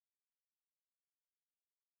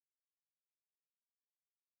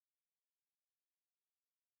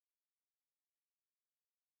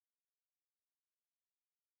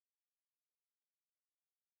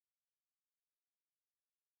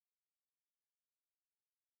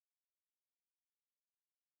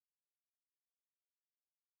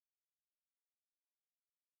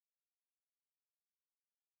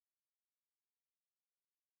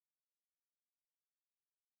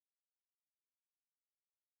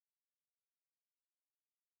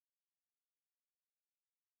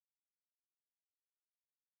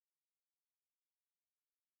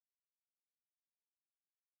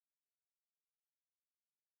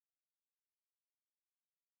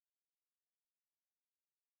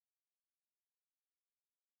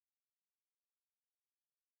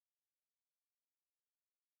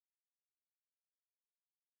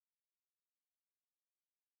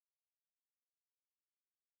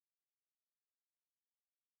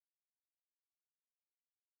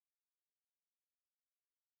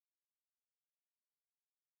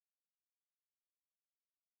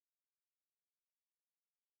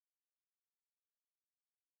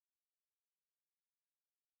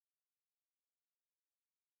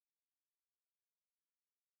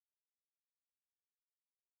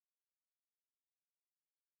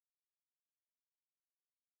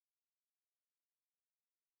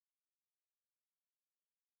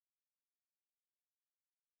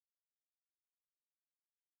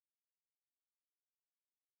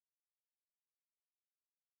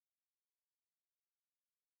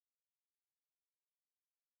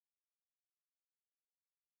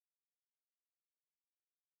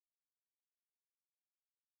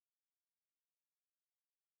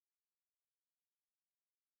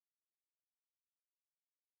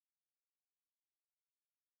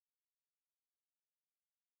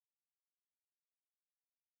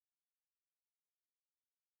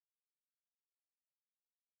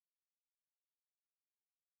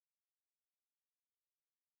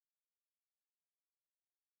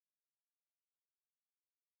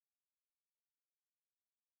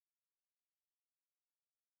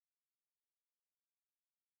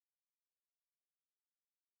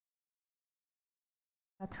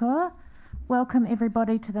Tour. Welcome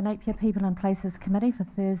everybody to the Napier People and Places Committee for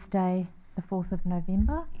Thursday the 4th of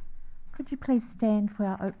November. Could you please stand for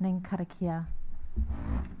our opening karakia?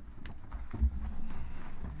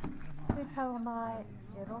 Te tau mai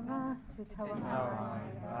e ronga, te tau mai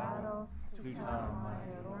e raro, te tau mai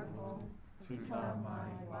e rongo, te tau mai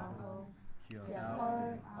e waho, kia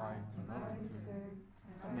tau ai te mautuku,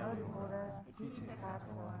 te nori ora ki te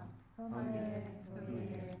katoa, honge,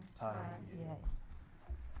 huie, tai ie.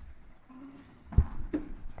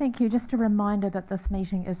 Thank you. Just a reminder that this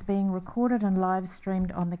meeting is being recorded and live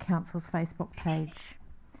streamed on the Council's Facebook page.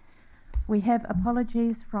 We have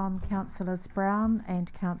apologies from Councillors Brown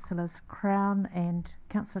and Councillors Crown, and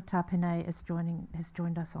Councillor Tapene has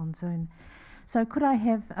joined us on Zoom. So could I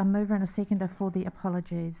have a mover and a seconder for the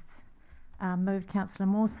apologies? Moved Councillor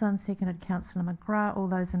Mawson, seconded Councillor McGrath. All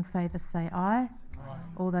those in favour say aye. Aye.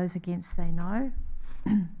 All those against say no.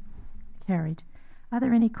 Carried. Are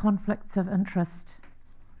there any conflicts of interest?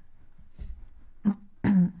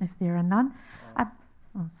 If there are none.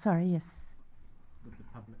 Sorry, yes. With the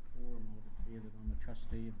public forum, I would declare that I'm a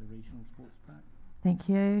trustee of the Regional Sports Park. Thank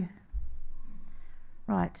you.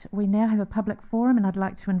 Right, we now have a public forum, and I'd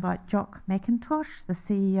like to invite Jock McIntosh, the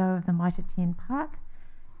CEO of the Mitre 10 Park,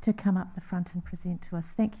 to come up the front and present to us.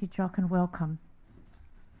 Thank you, Jock, and welcome.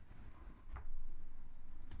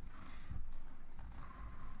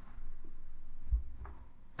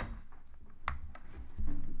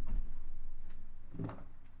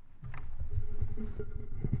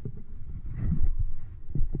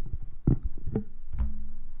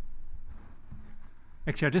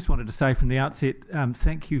 Actually, I just wanted to say from the outset,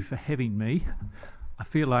 thank you for having me. I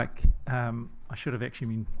feel like I should have actually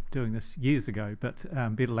been doing this years ago, but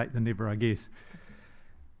better late than never, I guess.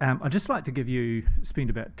 I'd just like to spend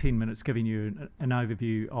about 10 minutes giving you an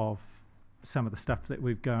overview of some of the stuff that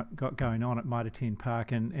we've got going on at Mitre 10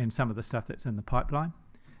 Park and some of the stuff that's in the pipeline.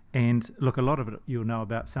 And look, a lot of it you'll know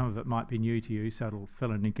about, some of it might be new to you, so it'll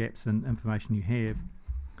fill in any gaps in information you have.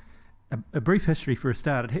 A brief history for a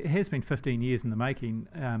start. It has been 15 years in the making.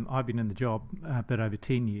 I've been in the job a bit over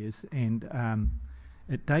 10 years, and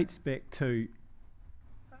it dates back to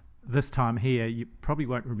this time here. You probably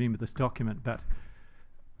won't remember this document, but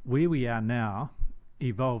where we are now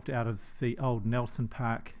evolved out of the old Nelson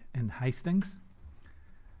Park in Hastings.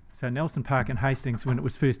 So Nelson Park in Hastings, when it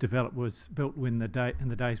was first developed, was built in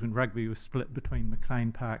the days when rugby was split between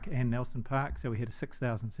McLean Park and Nelson Park. So we had a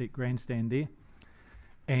 6,000 seat grandstand there.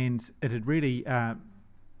 And it had really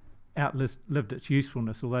outlived its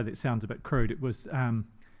usefulness, although that sounds a bit crude. It was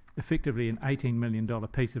effectively an $18 million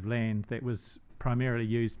piece of land that was primarily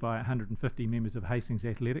used by 150 members of Hastings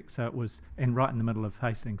Athletics. So it was, and right in the middle of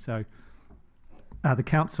Hastings. So the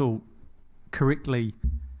council correctly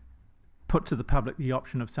put to the public the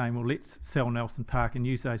option of saying, well, let's sell Nelson Park and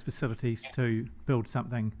use those facilities to build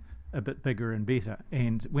something a bit bigger and better,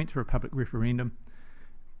 and went through a public referendum.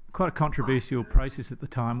 Quite a controversial process at the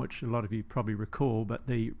time, which a lot of you probably recall, but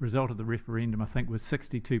the result of the referendum, I think, was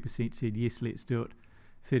 62% said yes, let's do it,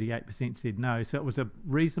 38% said no. So it was a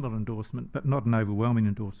reasonable endorsement, but not an overwhelming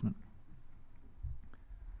endorsement.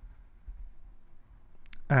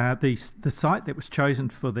 The site that was chosen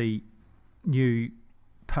for the new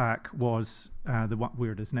park was the one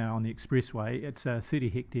where it is now on the expressway. It's a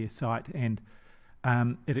 30-hectare site, and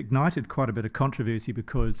it ignited quite a bit of controversy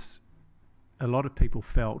because a lot of people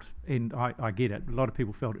felt, and I get it, a lot of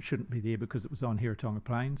people felt it shouldn't be there because it was on Hiratonga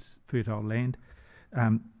Plains, fertile land.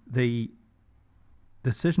 The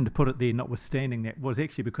decision to put it there, notwithstanding that, was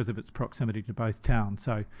actually because of its proximity to both towns.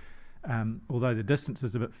 So although the distance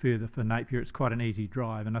is a bit further for Napier, it's quite an easy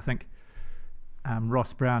drive. And I think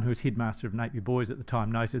Ross Brown, who was headmaster of Napier Boys at the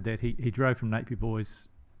time, noted that he drove from Napier Boys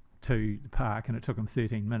to the park and it took him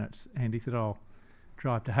 13 minutes. And he said, oh,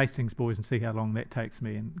 drive to Hastings Boys and see how long that takes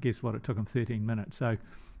me, and guess what, it took them 13 minutes. So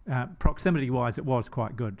proximity wise it was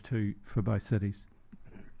quite good for both cities.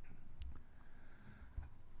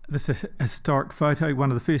 This is a historic photo. One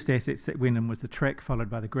of the first assets that went in was the track, followed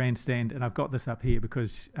by the grandstand, and I've got this up here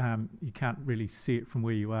because you can't really see it from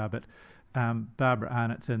where you are, but Barbara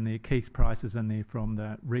Arnott's in there, Keith Price is in there from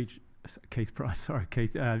the Keith Price, sorry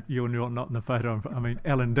Keith, you're not in the photo, I mean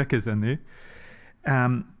Alan Dick is in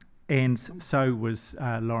there. And so was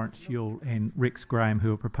Lawrence Yule and Rex Graham,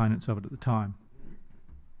 who were proponents of it at the time.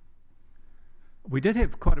 We did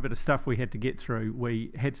have quite a bit of stuff we had to get through.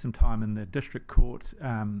 We had some time in the district court.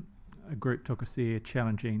 A group took us there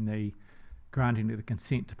challenging the granting of the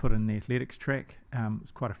consent to put in the athletics track. It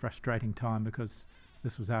was quite a frustrating time because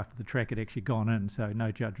this was after the track had actually gone in, so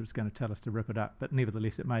no judge was going to tell us to rip it up. But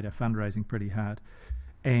nevertheless, it made our fundraising pretty hard.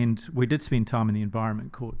 And we did spend time in the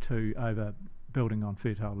Environment Court too over building on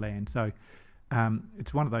fertile land. So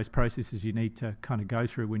it's one of those processes you need to kind of go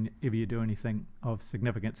through whenever you do anything of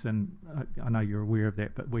significance, and I know you're aware of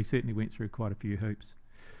that, but we certainly went through quite a few hoops.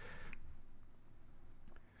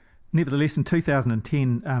 Nevertheless, in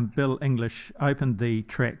 2010, Bill English opened the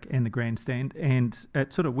track and the grandstand, and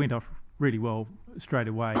it sort of went off really well straight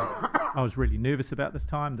away. I was really nervous about this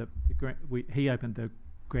time. He opened the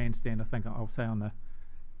grandstand, I think I'll say on the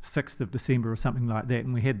 6th of December or something like that,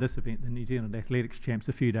 and we had this event, the New Zealand Athletics Champs,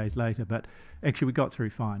 a few days later, but actually we got through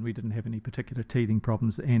fine. We didn't have any particular teething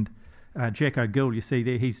problems, and Jack O'Gill, you see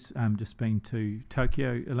there, he's just been to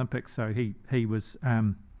Tokyo Olympics, so he was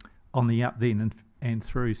on the up then and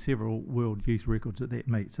through several world youth records at that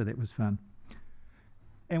meet, so that was fun.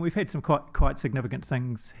 And we've had some quite significant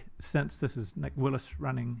things since. This is Nick Willis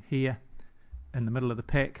running here in the middle of the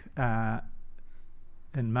pack.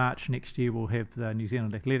 In March next year we'll have the New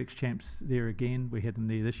Zealand Athletics Champs there again. We had them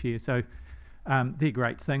there this year. So they're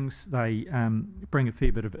great things. They bring a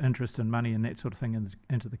fair bit of interest and money and that sort of thing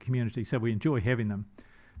into the community. So we enjoy having them.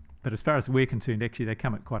 But as far as we're concerned, actually they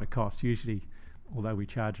come at quite a cost. Usually, although we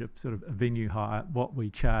charge a sort of a venue hire, what we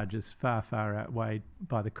charge is far, far outweighed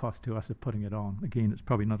by the cost to us of putting it on. Again, it's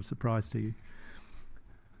probably not a surprise to you.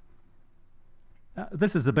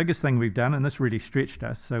 This is the biggest thing we've done, and this really stretched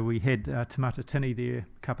us. So we had Te Matatini there,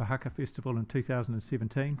 Kapahaka Festival in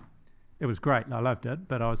 2017. It was great, I loved it,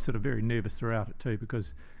 but I was sort of very nervous throughout it too,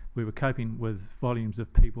 because we were coping with volumes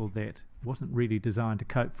of people that wasn't really designed to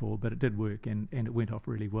cope for, but it did work, and it went off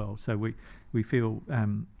really well. So we feel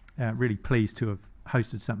really pleased to have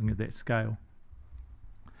hosted something of that scale.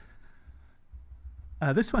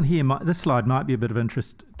 This one here, this slide might be a bit of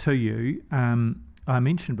interest to you. I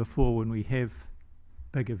mentioned before, when we have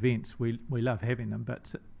big events, we love having them,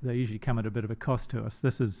 but they usually come at a bit of a cost to us.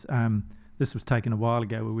 This was taken a while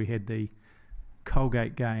ago, where we had the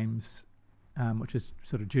Colgate Games, which is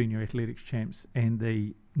sort of junior athletics champs, and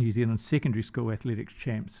the New Zealand Secondary School Athletics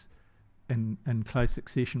Champs in close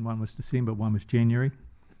succession. One was December, one was January.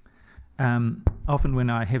 Often when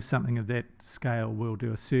I have something of that scale, we'll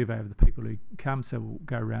do a survey of the people who come, so we'll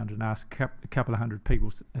go around and ask a couple of hundred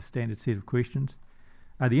people a standard set of questions.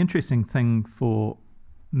 The interesting thing for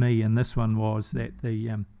me in this one was that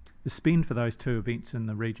the spend for those two events in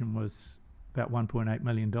the region was about $1.8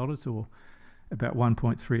 million, or about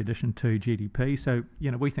 1.3 addition to GDP. So,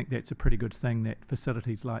 we think that's a pretty good thing that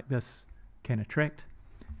facilities like this can attract.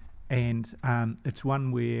 And it's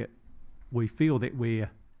one where we feel that we're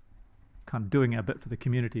kind of doing our bit for the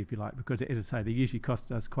community, if you like, because, as I say, they usually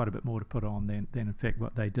cost us quite a bit more to put on than in fact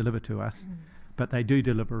what they deliver to us. But they do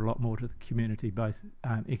deliver a lot more to the community, both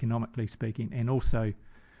economically speaking, and also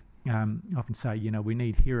I often say, we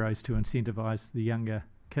need heroes to incentivise the younger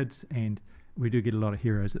kids, and we do get a lot of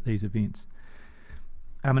heroes at these events.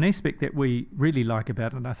 An aspect that we really like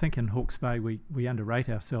about it, and I think in Hawke's Bay we underrate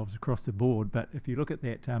ourselves across the board, but if you look at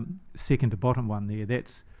that second to bottom one there,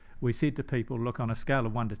 we said to people, look, on a scale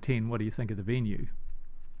of 1 to 10, what do you think of the venue?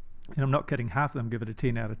 And I'm not kidding, half of them give it a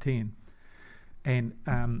 10 out of 10. And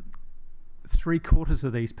 3/4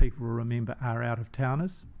 of these people will remember are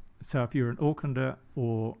out-of-towners. So if you're an Aucklander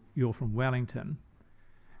or you're from Wellington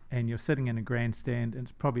and you're sitting in a grandstand, and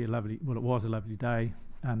it's probably it was a lovely day,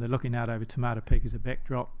 they're looking out over Tomato Peak as a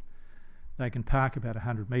backdrop. They can park about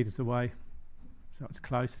 100 metres away, so it's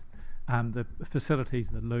close. The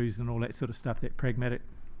facilities, the loos and all that sort of stuff, that pragmatic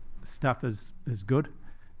stuff is good,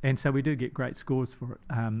 and so we do get great scores for it.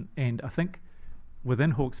 And I think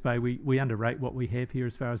within Hawke's Bay we underrate what we have here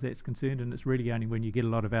as far as that's concerned, and it's really only when you get a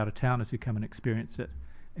lot of out-of-towners who come and experience it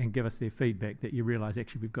and give us their feedback that you realise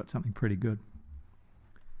actually we've got something pretty good.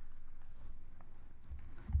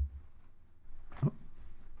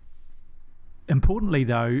 Importantly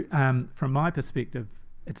though, from my perspective,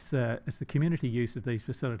 it's the community use of these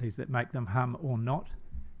facilities that make them hum or not,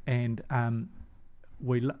 and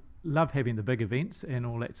we love having the big events and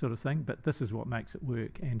all that sort of thing, but this is what makes it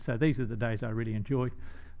work. And so these are the days I really enjoy.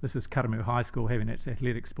 This is Karamu High School having its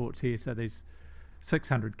athletic sports here, so there's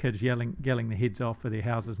 600 kids yelling their heads off for their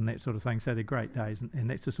houses and that sort of thing, so they're great days, and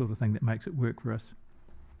that's the sort of thing that makes it work for us.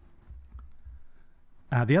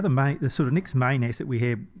 The sort of next main asset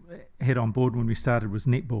we had on board when we started was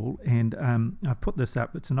netball, and I've put this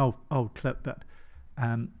up. It's an old clip, but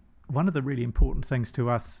one of the really important things to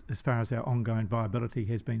us as far as our ongoing viability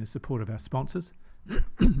has been the support of our sponsors,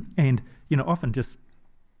 and often just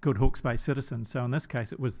good Hawke's Bay citizens. So in this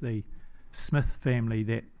case, it was the Smith family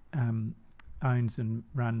that owns and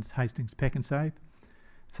runs Hastings Pack and Save.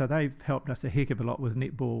 So they've helped us a heck of a lot with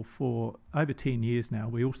netball for over 10 years now.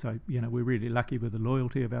 We also, we're really lucky with the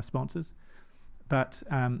loyalty of our sponsors. But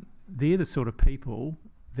they're the sort of people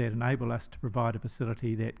that enable us to provide a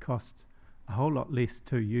facility that costs a whole lot less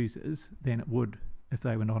to users than it would if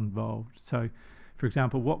they were not involved. So, for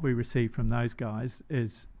example, what we receive from those guys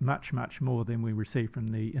is much, much more than we receive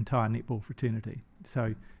from the entire netball fraternity.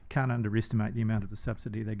 So can't underestimate the amount of the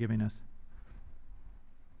subsidy they're giving us.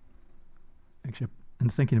 Actually, in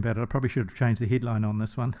thinking about it, I probably should have changed the headline on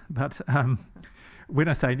this one. But when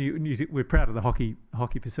I say we're proud of the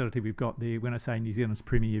hockey facility we've got there. When I say New Zealand's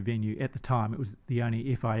premier venue, at the time it was the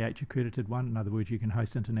only FIH accredited one. In other words, you can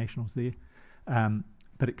host internationals there.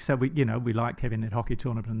 So we like having that hockey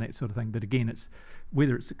tournament and that sort of thing. But again, it's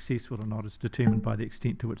whether it's successful or not is determined by the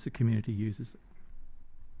extent to which the community uses it.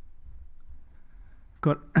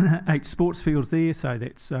 We've got 8 sports fields there, so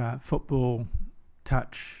that's football,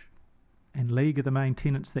 touch, and league are the main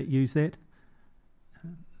tenants that use that.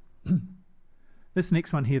 This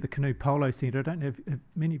next one here, the Canoe Polo Centre, I don't know if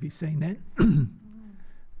many of you seen that.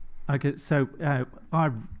 Okay, so I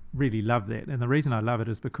really love that, and the reason I love it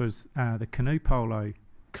is because the Canoe Polo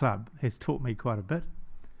Club has taught me quite a bit.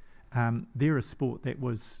 They're a sport that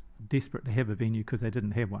was desperate to have a venue because they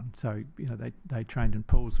didn't have one, so they trained in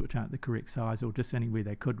pools which aren't the correct size or just anywhere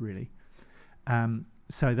they could really.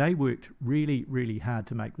 So they worked really, really hard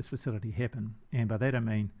to make this facility happen, and by that I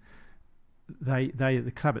mean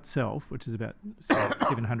the club itself, which is about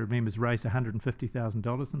 700 members, raised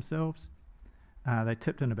 $150,000 themselves. They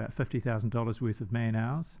tipped in about $50,000 worth of man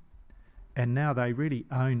hours, and now they really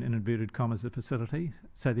own, in inverted commas, the facility.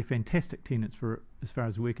 So they're fantastic tenants for it, as far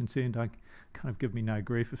as we're concerned. I kind of give me no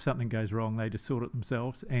grief. If something goes wrong, they just sort it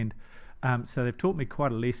themselves. And so they've taught me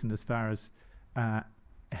quite a lesson as far as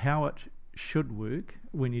how it should work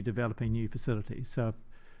when you're developing new facilities. So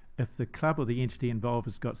if the club or the entity involved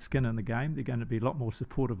has got skin in the game, they're going to be a lot more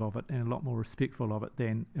supportive of it and a lot more respectful of it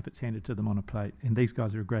than if it's handed to them on a plate. And these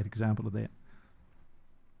guys are a great example of that.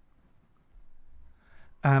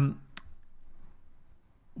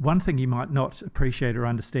 One thing you might not appreciate or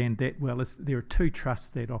understand that well is there are 2 trusts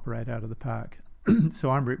that operate out of the park. So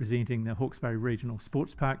I'm representing the Hawke's Bay Regional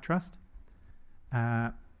Sports Park Trust.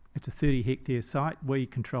 It's a 30-hectare site. We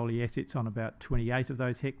control the assets on about 28 of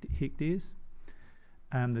those hectares.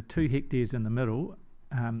 The 2 hectares in the middle,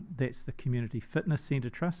 that's the Community Fitness Centre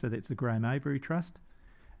Trust, so that's the Graham Avery Trust.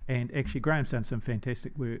 And actually Graham's done some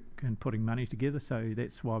fantastic work in putting money together, so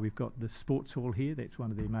that's why we've got the sports hall here. That's one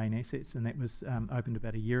of their main assets, and that was opened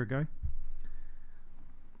about a year ago.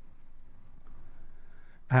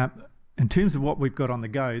 In terms of what we've got on the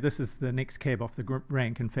go, this is the next cab off the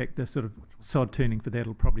rank. In fact, the sort of sod turning for that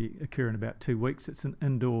will probably occur in about 2 weeks. It's an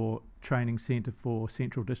indoor training centre for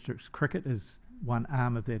Central Districts Cricket, is one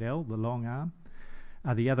arm of that L, the long arm.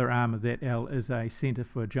 The other arm of that L is a centre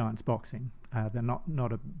for Giants boxing. They're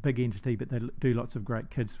not a big entity, but they do lots of great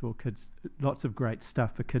lots of great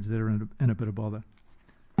stuff for kids that are in a bit of bother.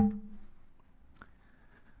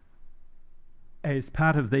 As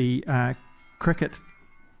part of the cricket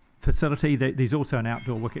facility, there's also an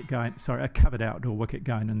outdoor wicket going. Sorry, a covered outdoor wicket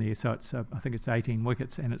going in there. So it's I think it's 18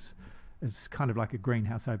 wickets, and it's kind of like a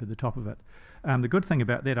greenhouse over the top of it. The good thing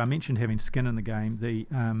about that, I mentioned having skin in the game.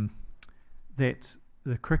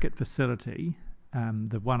 The cricket facility,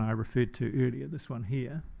 the one I referred to earlier, this one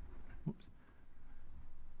here,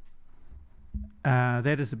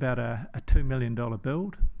 that is about a $2 million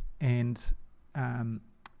build, and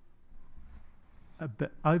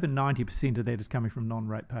over 90% of that is coming from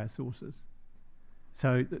non-ratepayer sources.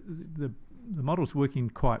 So the model's working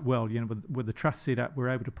quite well. With the trust set up, we're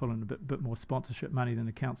able to pull in a bit more sponsorship money than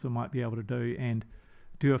the council might be able to do, and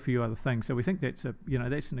do a few other things. So we think that's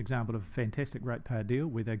an example of a fantastic ratepayer deal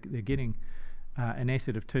where they're getting an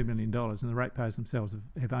asset of $2 million, and the ratepayers themselves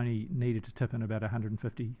have only needed to tip in about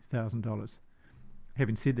 $150,000.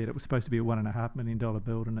 Having said that, it was supposed to be a $1.5 million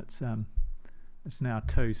build, and it's now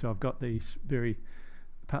 2. So I've got these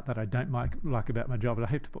part that I don't like about my job is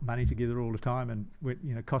I have to put money together all the time, and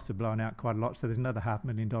costs are blowing out quite a lot. So there's another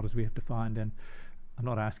 $500,000 we have to find, and I'm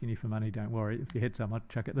not asking you for money. Don't worry. If you had some, I'd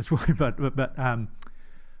chuck it this way.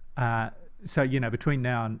 So between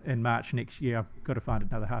now and March next year, I've got to find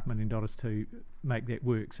another $500,000 to make that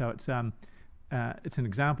work. So it's an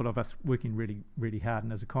example of us working really, really hard,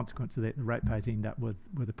 and as a consequence of that, the ratepayers end up with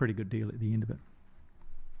a pretty good deal at the end of it.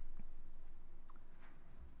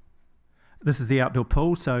 This is the outdoor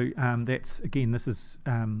pool. So this is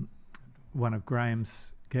one of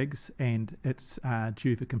Graham's gigs, and it's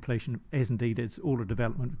due for completion, as indeed is all the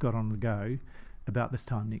development we've got on the go, about this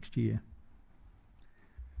time next year.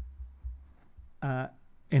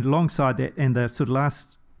 And alongside that, and the sort of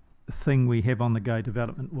last thing we have on the go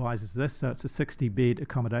development-wise is this. So it's a 60-bed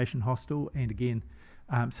accommodation hostel, and again,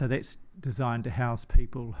 so that's designed to house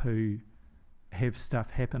people who have stuff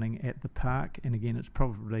happening at the park, and again, it's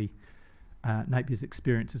probably Napier's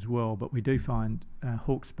experience as well, but we do find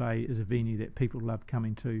Hawke's Bay is a venue that people love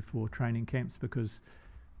coming to for training camps because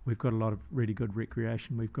we've got a lot of really good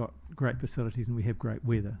recreation, we've got great facilities, and we have great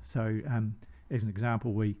weather. So as an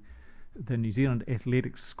example, the New Zealand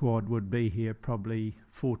athletics squad would be here probably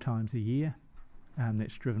 4 times a year.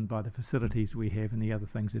 That's driven by the facilities we have and the other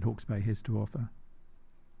things that Hawke's Bay has to offer.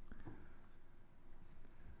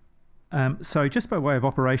 So just by way of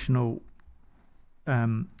operational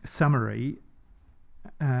summary,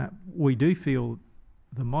 we do feel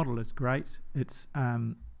the model is great. It's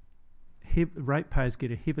ratepayers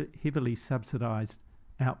get a heavily subsidised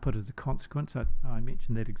output as a consequence. I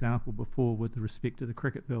mentioned that example before with respect to the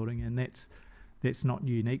cricket building, and that's not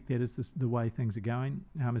unique. That is the way things are going.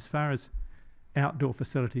 As far as outdoor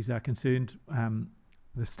facilities are concerned,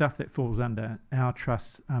 the stuff that falls under our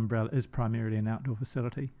trust's umbrella is primarily an outdoor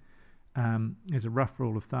facility. As a rough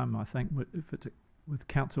rule of thumb, I think if it's with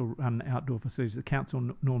council-run outdoor facilities, the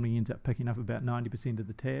council normally ends up picking up about 90% of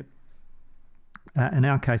the tab. In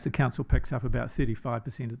our case, the council picks up about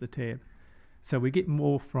 35% of the tab. So we get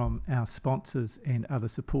more from our sponsors and other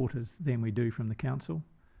supporters than we do from the council.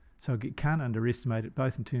 So you can't underestimate it,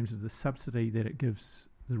 both in terms of the subsidy that it gives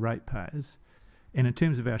the ratepayers and in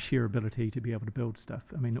terms of our sheer ability to be able to build stuff.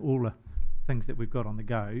 I mean, all the things that we've got on the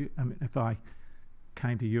go, I mean, if I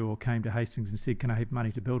came to you or came to Hastings and said, can I have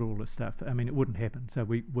money to build all this stuff? I mean, it wouldn't happen. So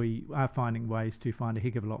we are finding ways to find a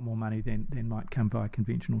heck of a lot more money than might come via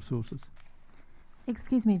conventional sources.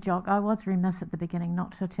 Excuse me, Jock, I was remiss at the beginning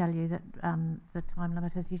not to tell you that the time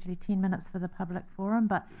limit is usually 10 minutes for the public forum,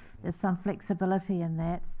 but there's some flexibility in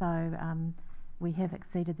that, so we have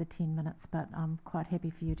exceeded the 10 minutes, but I'm quite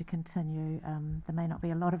happy for you to continue. There may not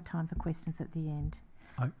be a lot of time for questions at the end.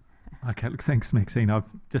 Okay, look, thanks, Maxine. I've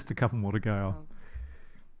just a couple more to go.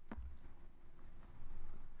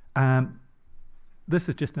 This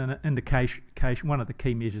is just an indication. One of the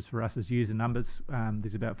key measures for us is user numbers.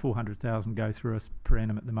 There's about 400,000 go through us per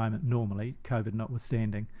annum at the moment, normally, COVID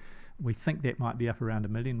notwithstanding. We think that might be up around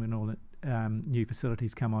 1 million when all the new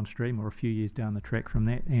facilities come on stream, or a few years down the track from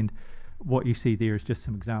that. And what you see there is just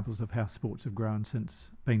some examples of how sports have grown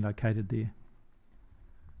since being located there.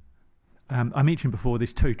 I mentioned before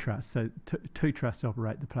there's 2 trusts. So 2 trusts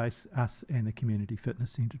operate the place, us and the Community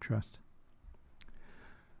Fitness Centre Trust.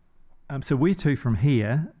 So where to from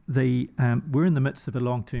here? We're in the midst of a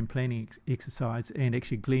long-term planning exercise, and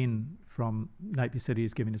actually Glenn from Napier City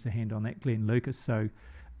is giving us a hand on that, Glenn Lucas. So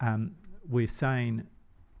we're saying,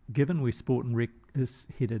 given where sport and rec is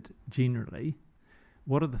headed generally,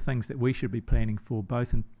 what are the things that we should be planning for,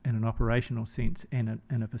 both in an operational sense and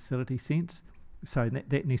in a facility sense? So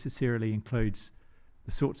that necessarily includes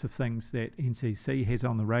the sorts of things that NCC has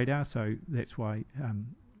on the radar. So that's why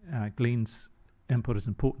Glenn's input is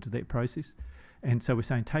important to that process. And so we're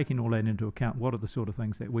saying, taking all that into account, what are the sort of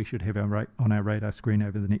things that we should have on our radar screen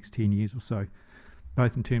over the next 10 years or so,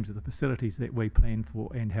 both in terms of the facilities that we plan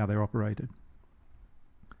for and how they're operated.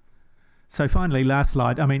 So finally, last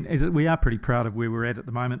slide. I mean, we are pretty proud of where we're at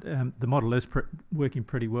the moment. The model is working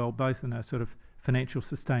pretty well, both in a sort of financial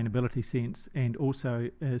sustainability sense and also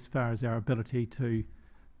as far as our ability to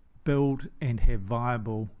build and have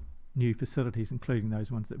viable new facilities, including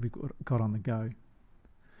those ones that we've got on the go.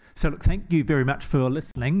 So look, thank you very much for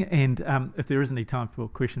listening, and if there is any time for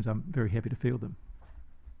questions, I'm very happy to field them.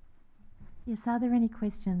 Yes, are there any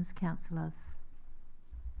questions, councillors?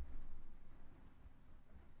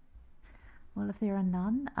 Well, if there are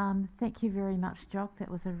none, thank you very much, Jock.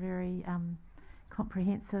 That was a very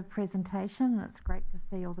comprehensive presentation. It's great to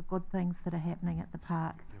see all the good things that are happening at the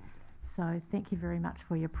park. So thank you very much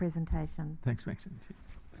for your presentation. Thanks, Maxine.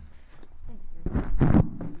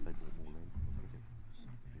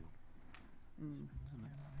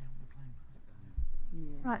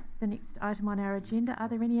 Right, the next item on our agenda, are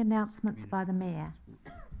there any announcements by the Mayor?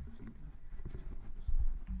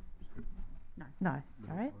 No,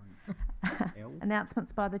 sorry.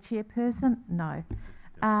 Announcements by the Chairperson? No.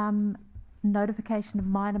 Notification of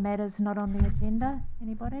minor matters not on the agenda?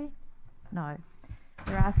 Anybody? No.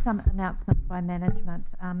 There are some announcements by management.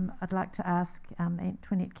 I'd like to ask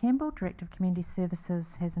Antoinette Campbell, Director of Community Services,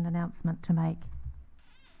 has an announcement to make.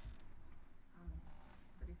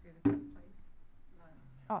 City Services, please.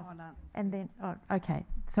 Oh, and then, okay,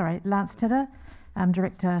 sorry, Lance Tidder,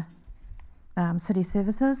 Director, City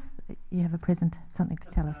Services. You have something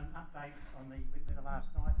to tell us. An update on the wet weather last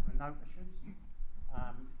night. There were no issues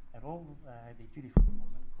at all. The duty foreman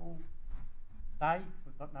wasn't called today.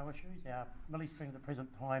 We've got no issues. Our millie stream at the present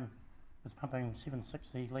time is pumping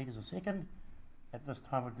 760 litres a second. At this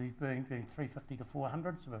time, we'd be doing 350 to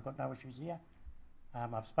 400, so we've got no issues here.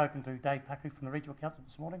 I've spoken to Dave Paku from the Regional Council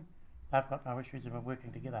this morning. They've got no issues and we're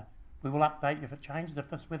working together. We will update you if it changes. If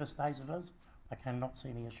this weather stays as it is, I cannot see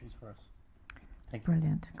any issues for us. Thank you.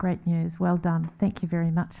 Brilliant. Great news. Well done. Thank you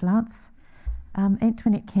very much, Lance.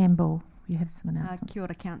 Antoinette Campbell, you have some announcements. Kia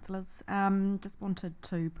ora, councillors. Just wanted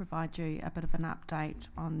to provide you a bit of an update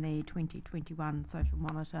on the 2021 Social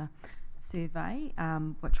Monitor survey,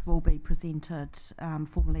 which will be presented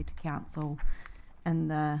formally to council in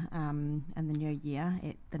the new year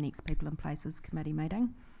at the next People and Places Committee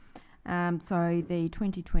meeting. So the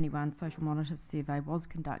 2021 Social Monitor survey was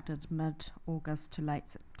conducted mid-August to late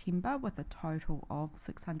September with a total of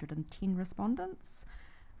 610 respondents.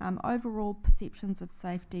 Overall perceptions of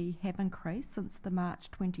safety have increased since the March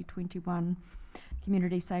 2021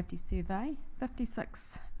 Community Safety Survey.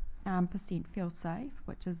 56% feel safe,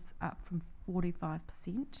 which is up from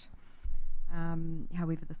 45%.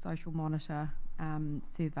 However, the Social Monitor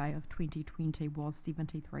survey of 2020 was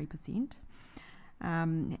 73%.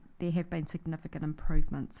 There have been significant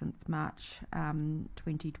improvements since March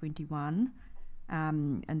 2021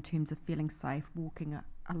 in terms of feeling safe walking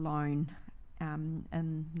alone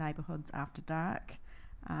in neighbourhoods after dark,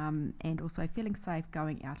 and also feeling safe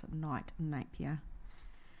going out at night in Napier.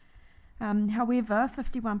 However,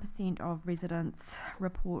 51% of residents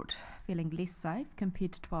report feeling less safe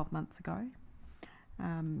compared to 12 months ago.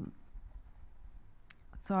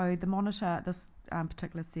 So the monitor, this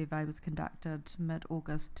particular survey was conducted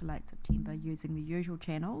mid-August to late September using the usual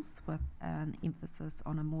channels with an emphasis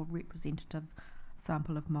on a more representative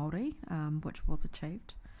sample of Māori, which was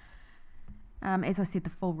achieved. As I said,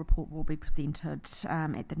 the full report will be presented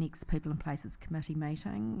at the next People and Places Committee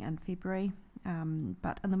meeting in February.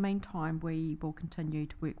 But in the meantime, we will continue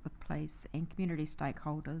to work with police and community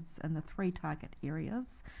stakeholders in the 3 target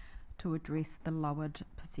areas to address the lowered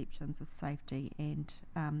perceptions of safety and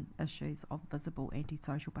issues of visible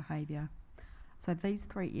antisocial behaviour. So these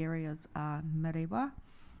 3 areas are Mirewa,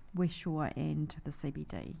 West Shore and the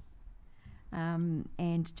CBD.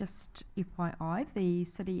 And just FYI, the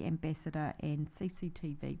City Ambassador and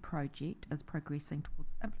CCTV project is progressing towards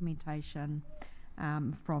implementation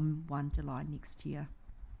from 1 July next year.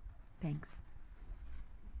 Thanks.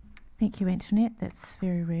 Thank you, Antoinette. That's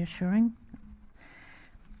very reassuring.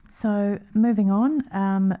 So moving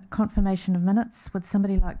on, confirmation of minutes. Would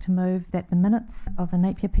somebody like to move that the minutes of the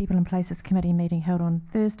Napier People and Places Committee meeting held on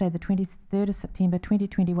Thursday the 23rd of September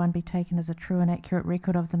 2021 be taken as a true and accurate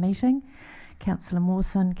record of the meeting? Councillor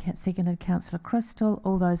Mawson, seconded Councillor Crystal.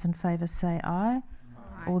 All those in favour say aye.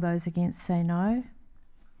 Aye. All those against say no.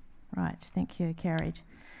 Right, thank you, carried.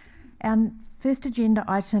 Our first agenda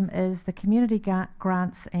item is the Community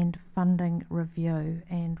Grants and Funding Review,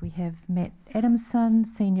 and we have Matt Adamson,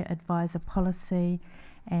 Senior Advisor Policy,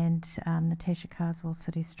 and Natasha Carswell,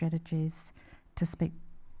 City Strategies, to speak.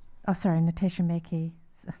 Oh, sorry, Natasha Mackey,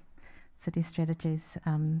 City Strategies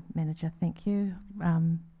Manager. Thank you.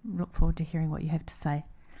 Look forward to hearing what you have to say.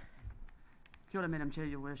 Kia ora, Madam Chair,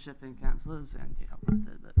 Your Worship and Councillors, and yeah, a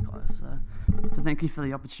bit closer. So thank you for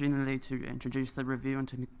the opportunity to introduce the review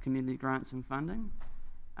into community grants and funding.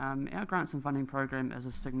 Our grants and funding program is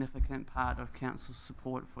a significant part of Council's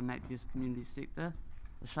support for Napier's community sector.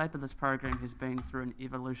 The shape of this program has been through an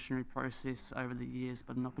evolutionary process over the years,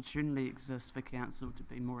 but an opportunity exists for Council to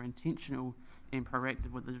be more intentional and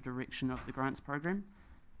proactive with the direction of the grants program.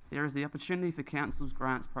 There is the opportunity for Council's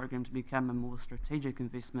grants program to become a more strategic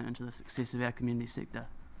investment into the success of our community sector.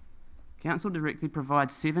 Council directly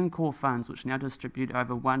provides 7 core funds which now distribute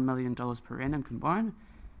over $1 million per annum combined,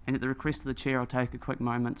 and at the request of the Chair I'll take a quick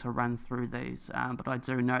moment to run through these, but I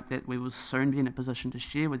do note that we will soon be in a position to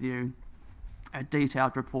share with you a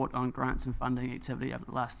detailed report on grants and funding activity over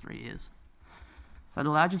the last 3 years. So the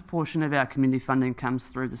largest portion of our community funding comes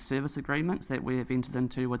through the service agreements that we have entered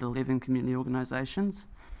into with 11 community organisations.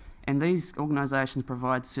 And these organisations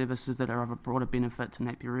provide services that are of a broader benefit to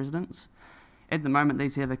Napier residents. At the moment,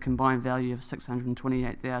 these have a combined value of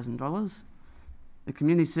 $628,000. The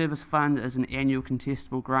Community Service Fund is an annual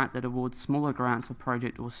contestable grant that awards smaller grants for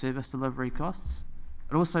project or service delivery costs.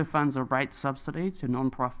 It also funds a rate subsidy to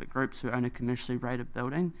non-profit groups who own a commercially rated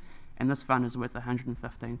building, and this fund is worth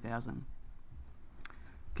 $115,000.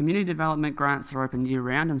 Community development grants are open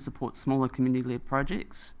year-round and support smaller community-led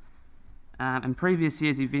projects. In previous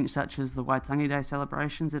years, events such as the Waitangi Day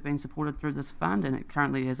celebrations have been supported through this fund, and it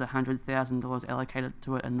currently has $100,000 allocated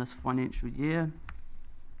to it in this financial year.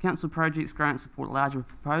 Council projects grants support larger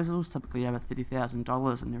proposals, typically over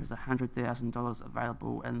 $30,000, and there is $100,000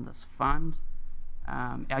 available in this fund.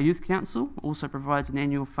 Our Youth Council also provides an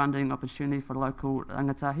annual funding opportunity for local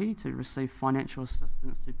rangatahi to receive financial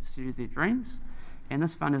assistance to pursue their dreams. and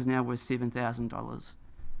this fund is now worth $7,000.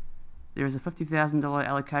 There is a $50,000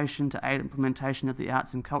 allocation to aid implementation of the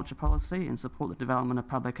arts and culture policy and support the development of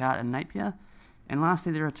public art in Napier. And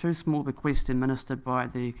lastly, there are 2 small bequests administered by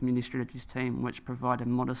the Community Strategies team which provide a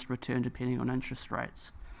modest return depending on interest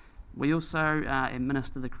rates. We also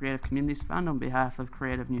administer the Creative Communities Fund on behalf of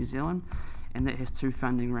Creative New Zealand, and that has 2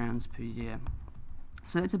 funding rounds per year.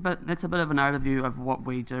 So that's a bit of an overview of what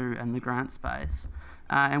we do in the grant space.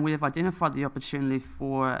 And we have identified the opportunity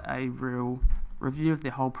for a real review of the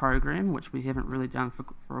whole program, which we haven't really done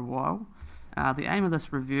for a while. The aim of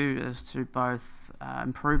this review is to both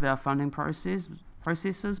improve our funding processes,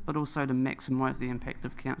 but also to maximise the impact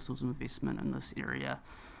of council's investment in this area.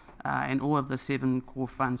 And all of the 7 core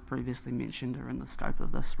funds previously mentioned are in the scope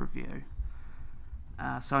of this review.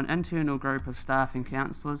 So an internal group of staff and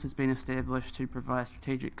councillors has been established to provide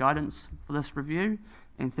strategic guidance for this review.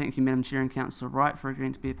 And thank you, Madam Chair and Councillor Wright, for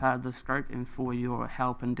agreeing to be a part of this group and for your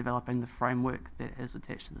help in developing the framework that is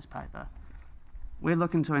attached to this paper. We're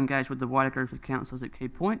looking to engage with the wider group of councillors at key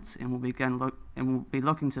points, and we'll be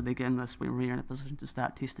looking to begin this when we're in a position to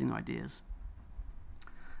start testing ideas.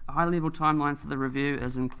 A high-level timeline for the review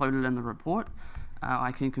is included in the report.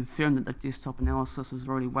 I can confirm that the desktop analysis is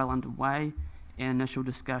already well underway, and initial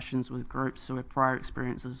discussions with groups who have prior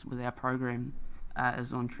experiences with our program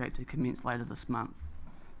is on track to commence later this month.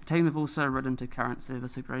 The team have also written to current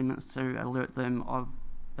service agreements to alert them of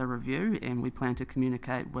the review, and we plan to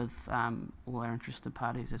communicate with all our interested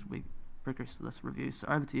parties as we progress with this review. So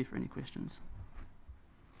over to you for any questions.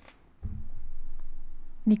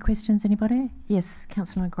 Any questions, anybody? Yes,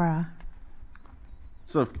 Councillor McGrath.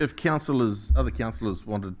 So if other councillors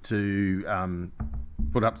wanted to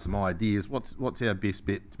put up some ideas, what's our best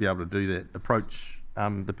bet to be able to do that? Approach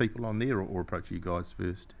the people on there, or approach you guys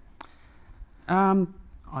first?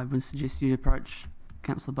 I would suggest you approach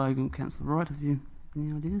Councillor Bogan and Councillor Wright if you have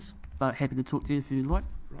any ideas, but happy to talk to you if you'd like.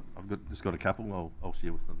 Right. I've just got a couple. I'll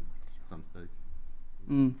share with them at some stage.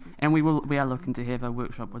 And we are looking to have a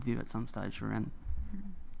workshop with you at some stage around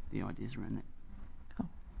the ideas around that. Cool.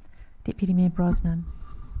 Deputy Mayor Brosnan.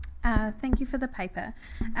 Thank you for the paper.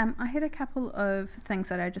 I had a couple of things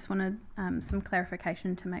that I just wanted some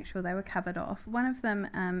clarification to make sure they were covered off. One of them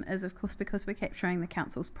is, of course, because we're capturing the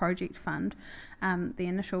council's project fund, the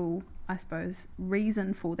initial, I suppose,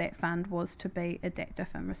 reason for that fund was to be adaptive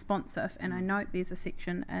and responsive, and I note there's a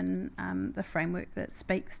section in the framework that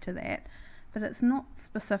speaks to that, but it's not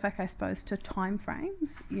specific, I suppose, to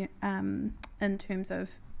timeframes in terms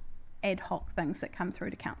of ad hoc things that come through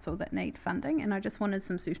to council that need funding, and I just wanted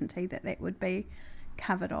some certainty that that would be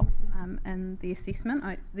covered off in the assessment.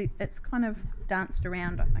 It's kind of danced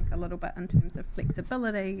around, I think, a little bit in terms of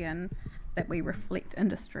flexibility and that we reflect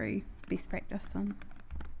industry best practice, and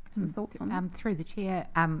some thoughts on that. Through the chair,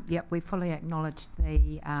 yep, we fully acknowledge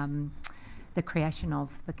the creation of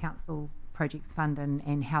the council projects fund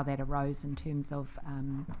and how that arose in terms of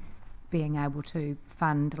being able to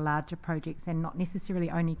fund larger projects and not necessarily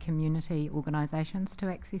only community organisations to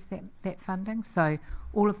access that funding. So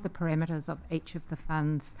all of the parameters of each of the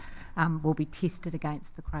funds will be tested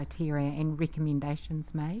against the criteria and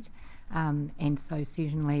recommendations made. And so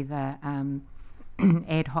certainly the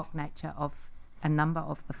ad hoc nature of a number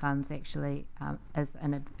of the funds actually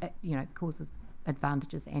causes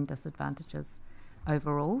advantages and disadvantages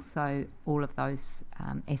overall. So all of those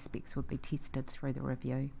aspects would be tested through the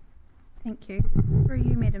review. Thank you. Through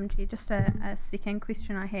you, Madam Chair, just a second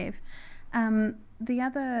question I have. The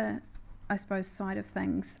other, I suppose, side of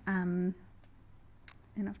things, and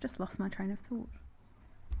I've just lost my train of thought.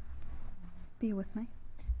 Bear with me.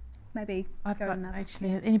 Maybe I've go got another.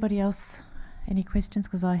 actually. Anybody else? Any questions?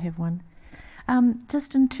 Because I have one.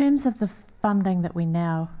 Just in terms of the funding that we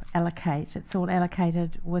now allocate, it's all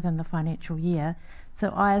allocated within the financial year. So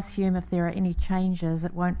I assume if there are any changes,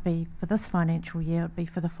 it won't be for this financial year, it'll be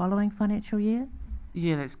for the following financial year?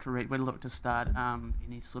 Yeah, that's correct. We'd look to start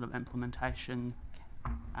any sort of implementation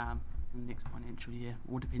in the next financial year,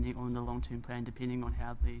 or depending on the long-term plan, depending on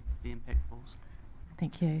how the impact falls.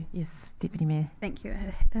 Thank you. Yes, Deputy Mayor. Thank you.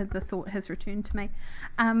 The thought has returned to me.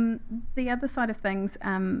 The other side of things,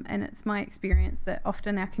 and it's my experience that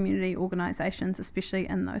often our community organisations, especially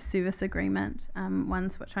in those service agreement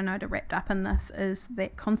ones, which I know are wrapped up in this, is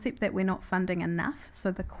that concept that we're not funding enough, so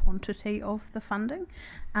the quantity of the funding.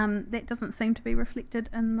 That doesn't seem to be reflected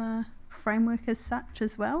in the framework as such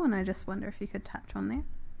as well, and I just wonder if you could touch on that.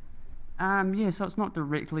 Yeah, so it's not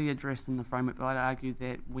directly addressed in the framework, but I'd argue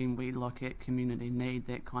that when we look at community need,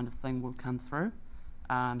 that kind of thing will come through.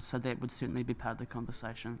 So that would certainly be part of the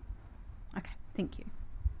conversation. Okay, thank you.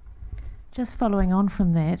 Just following on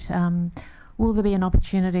from that, Will there be an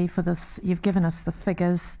opportunity for this? You've given us the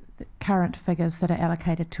figures, the current figures that are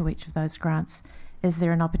allocated to each of those grants. Is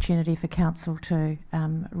there an opportunity for council to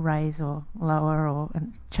raise or lower or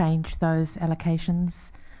change those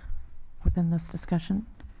allocations within this discussion?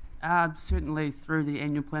 Certainly through the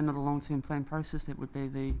annual plan or the long-term plan process, that would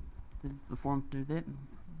be the forum to do that.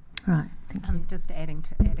 Right, thank you. Just adding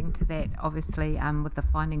to that, obviously, with the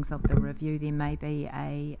findings of the review, there may be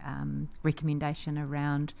a recommendation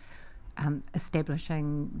around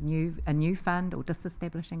establishing a new fund or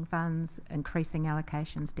disestablishing funds, increasing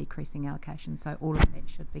allocations, decreasing allocations. So all of that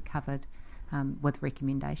should be covered with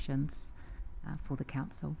recommendations for the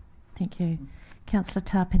council. Thank you. Councillor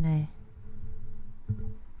Tapine.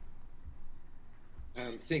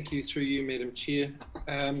 Thank you, through you, Madam Chair.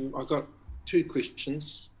 I've got two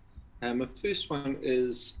questions. My first one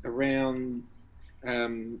is around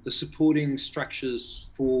the supporting structures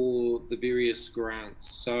for the various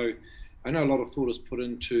grants. So I know a lot of thought is put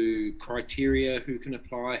into criteria, who can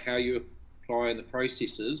apply, how you apply, and the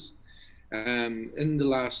processes. In the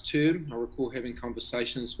last term, I recall having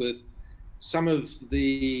conversations with some of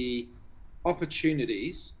the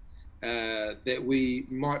opportunities that we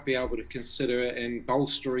might be able to consider in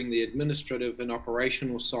bolstering the administrative and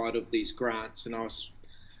operational side of these grants. And I was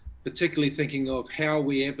particularly thinking of how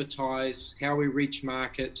we advertise, how we reach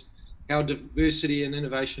market, how diversity and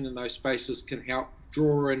innovation in those spaces can help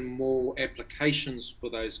draw in more applications for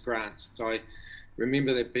those grants. So I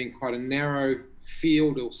remember that being quite a narrow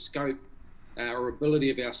field or scope or ability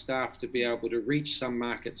of our staff to be able to reach some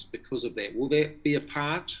markets because of that. Will that be a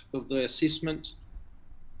part of the assessment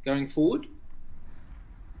going forward?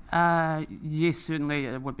 Yes, certainly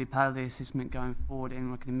it would be part of the assessment going forward,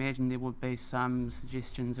 and I can imagine there would be some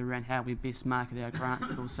suggestions around how we best market our grants,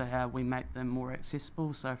 but also how we make them more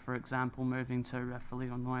accessible. So, for example, moving to a fully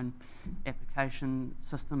online application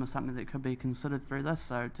system is something that could be considered through this.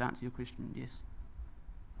 So, to answer your question, yes.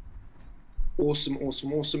 Awesome.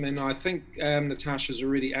 And I think Natasha's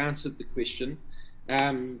already answered the question.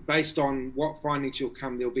 Based on what findings you'll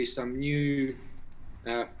come, there'll be some new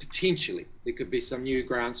potentially there could be some new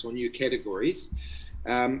grants or new categories.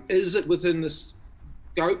 Is it within the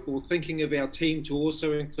scope or thinking of our team to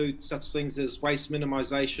also include such things as waste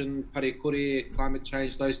minimisation, parekore, climate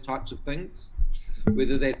change, those types of things?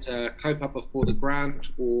 Whether that's a kaupapa for the grant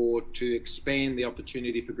or to expand the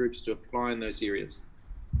opportunity for groups to apply in those areas?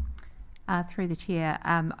 Through the chair,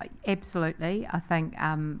 absolutely. I think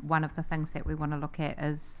one of the things that we want to look at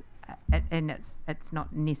is, and it's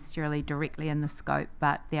not necessarily directly in the scope,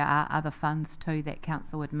 but there are other funds too that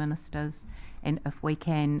council administers, and if we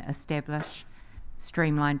can establish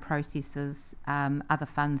streamlined processes, other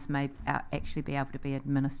funds may actually be able to be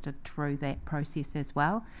administered through that process as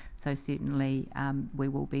well. So certainly we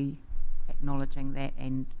will be acknowledging that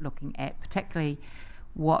and looking at particularly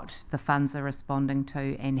what the funds are responding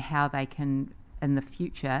to and how they can in the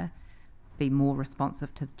future be more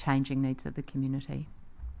responsive to the changing needs of the community.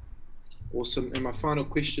 Awesome. And my final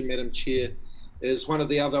question, Madam Chair, is one of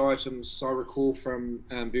the other items I recall from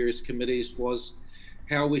various committees was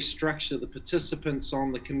how we structure the participants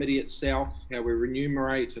on the committee itself, how we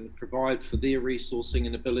remunerate and provide for their resourcing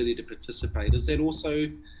and ability to participate. Is that also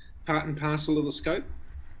part and parcel of the scope?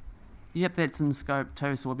 Yep, that's in scope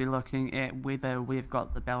too, so we'll be looking at whether we've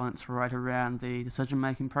got the balance right around the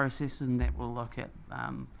decision-making process, and that will look at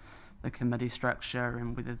the committee structure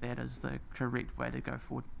and whether that is the correct way to go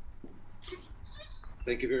forward.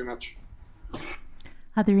 Thank you very much.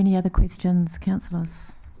 Are there any other questions,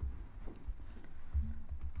 councillors?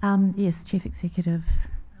 Yes, Chief Executive.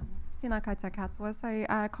 Tēnā koutou katoa. So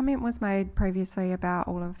a comment was made previously about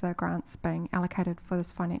all of the grants being allocated for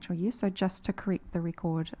this financial year. So just to correct the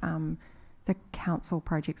record, the Council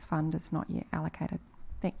Projects Fund is not yet allocated.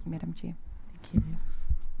 Thank you, Madam Chair. Thank you.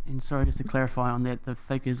 And sorry, just to clarify on that, the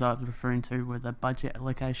figures I was referring to were the budget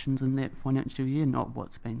allocations in that financial year, not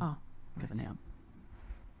what's been given out.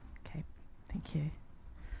 Okay, thank you.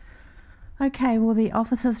 Okay, well, the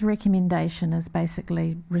officer's recommendation is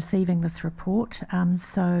basically receiving this report.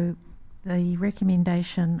 So the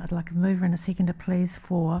recommendation, I'd like a mover and a seconder, please,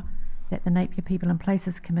 for that the Napier People and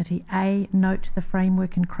Places Committee, A, note the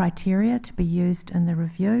framework and criteria to be used in the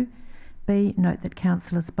review. B, note that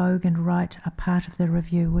Councillors Bogue and Wright are part of the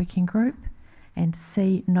review working group. And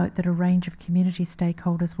C, note that a range of community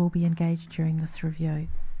stakeholders will be engaged during this review.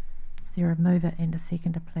 Is there a mover and a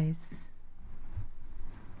seconder, please?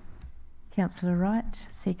 Councillor Wright,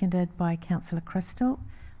 seconded by Councillor Crystal.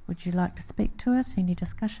 Would you like to speak to it? Any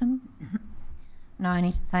discussion? No, I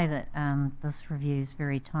need to say that this review is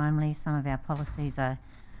very timely. Some of our policies are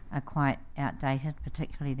are quite outdated,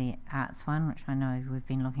 particularly the arts one, which I know we've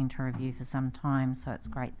been looking to review for some time, so it's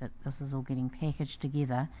great that this is all getting packaged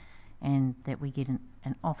together and that we get an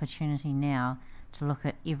opportunity now to look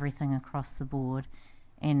at everything across the board.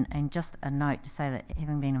 And just a note to say that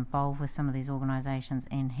having been involved with some of these organisations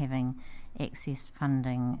and having accessed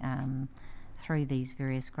funding through these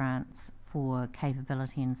various grants for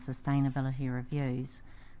capability and sustainability reviews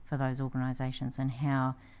for those organisations, and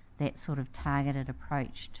how that sort of targeted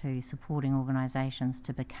approach to supporting organisations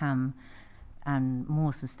to become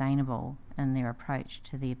more sustainable in their approach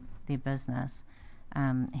to their business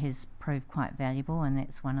has proved quite valuable, and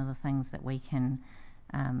that's one of the things that we can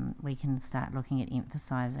start looking at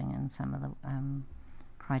emphasising in some of the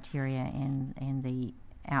criteria and the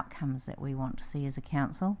outcomes that we want to see as a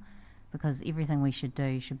council, because everything we should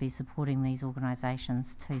do should be supporting these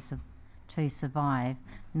organisations to survive,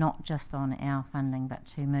 not just on our funding, but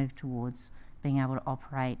to move towards being able to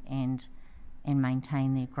operate and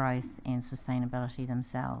maintain their growth and sustainability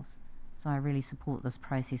themselves. So I really support this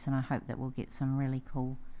process, and I hope that we'll get some really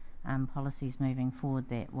cool policies moving forward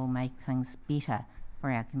that will make things better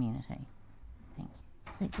for our community. Thank you.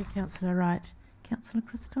 Thank you, Councillor Wright. Councillor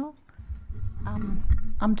Crystal?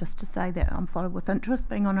 I'm just to say that I'm followed with interest,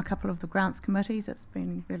 being on a couple of the grants committees. It's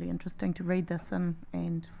been really interesting to read this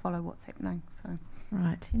and follow what's happening. So,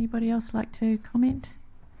 right. Anybody else like to comment?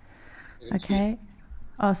 Okay.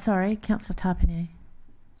 Oh, sorry, Councillor Tapine.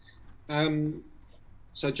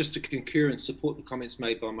 So just to concur and support the comments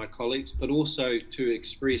made by my colleagues, but also to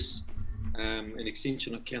express an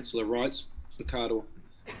extension of Councillor Wright's whakaaro.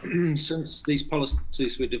 Since these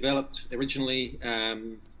policies were developed originally,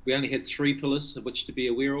 we only had 3 pillars of which to be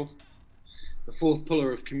aware of. The 4th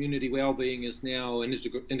pillar of community wellbeing is now an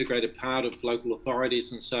integrated part of local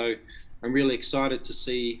authorities, and so I'm really excited to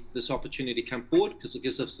see this opportunity come forward, because it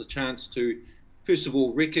gives us the chance to, first of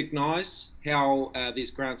all, recognise how these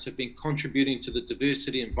grants have been contributing to the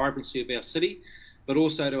diversity and vibrancy of our city, but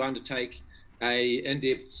also to undertake a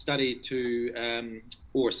in-depth study to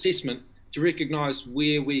or assessment to recognise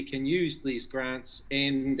where we can use these grants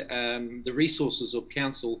and the resources of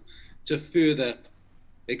council to further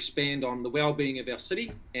expand on the well-being of our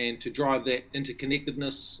city and to drive that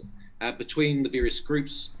interconnectedness between the various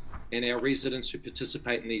groups and our residents who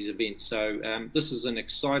participate in these events. So this is an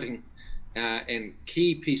exciting and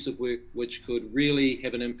key piece of work which could really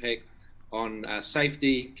have an impact on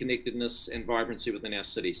safety, connectedness and vibrancy within our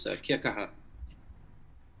city. So kia kaha.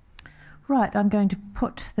 Right, I'm going to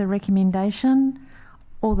put the recommendation.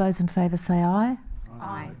 All those in favour say aye.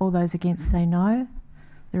 Aye. All those against say no.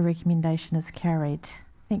 The recommendation is carried.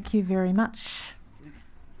 Thank you very much.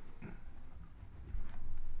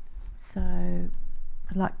 So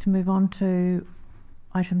I'd like to move on to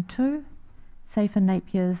item 2, Safer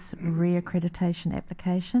Napier's re-accreditation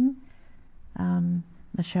application.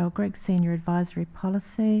 Michelle Grigg, Senior Advisory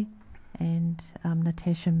Policy, and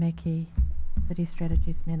Natasha Mackey, City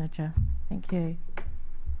Strategies Manager. Thank you.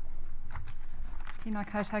 Tēnā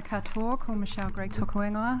koutou katoa, ko Michelle Grigg toku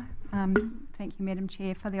ingoa. Thank you, Madam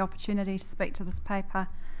Chair, for the opportunity to speak to this paper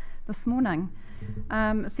this morning.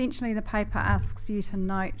 Essentially, the paper asks you to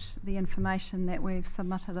note the information that we've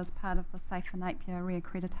submitted as part of the Safer Napier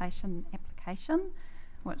re-accreditation application,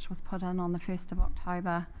 which was put in on the 1st of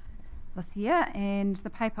October this year, and the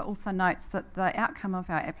paper also notes that the outcome of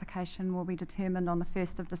our application will be determined on the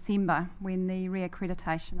 1st of December when the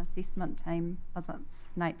re-accreditation assessment team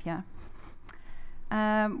visits Napier.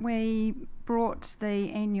 We brought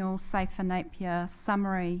the annual Safer Napier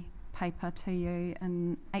summary paper to you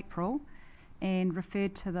in April and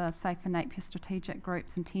referred to the Safer Napier Strategic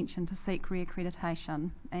Group's intention to seek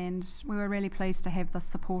re-accreditation, and we were really pleased to have this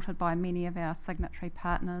supported by many of our signatory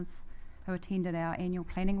partners who attended our annual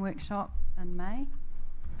planning workshop in May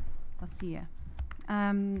this year.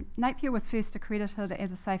 Napier was first accredited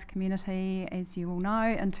as a safe community, as you all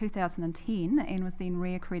know, in 2010 and was then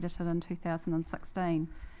re-accredited in 2016.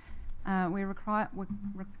 We're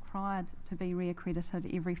required to be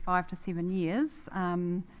re-accredited every 5 to 7 years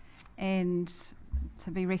and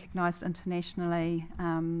to be recognised internationally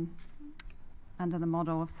under the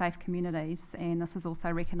model of safe communities, and this is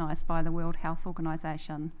also recognised by the World Health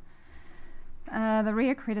Organization. The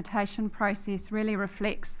re-accreditation process really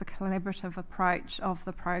reflects the collaborative approach of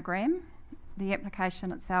the program. The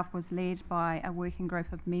application itself was led by a working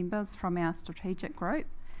group of members from our strategic group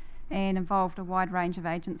and involved a wide range of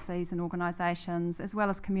agencies and organisations, as well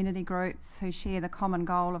as community groups who share the common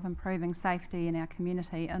goal of improving safety in our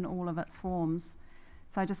community in all of its forms.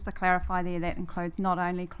 So just to clarify there, that includes not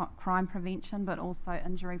only crime prevention but also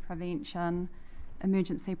injury prevention,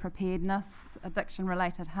 emergency preparedness,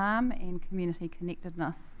 addiction-related harm and community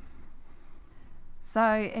connectedness. So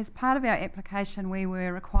as part of our application, we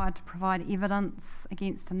were required to provide evidence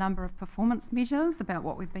against a number of performance measures about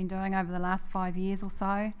what we've been doing over the last 5 years or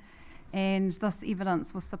so. And this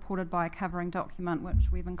evidence was supported by a covering document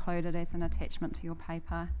which we've included as an attachment to your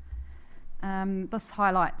paper. This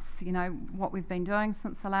highlights, what we've been doing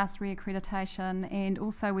since the last reaccreditation and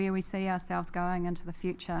also where we see ourselves going into the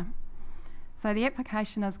future. So the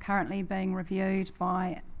application is currently being reviewed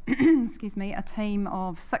by a team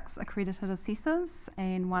of 6 accredited assessors,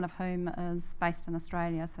 and one of whom is based in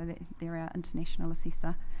Australia, so they're our international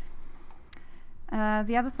assessor.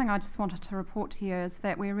 The other thing I just wanted to report to you is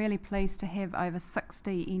that we're really pleased to have over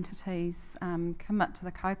 60 entities commit to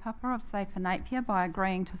the kaupapa of Safer Napier by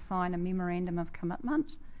agreeing to sign a memorandum of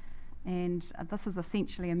commitment. And this is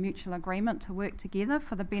essentially a mutual agreement to work together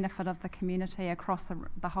for the benefit of the community across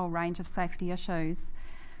the whole range of safety issues.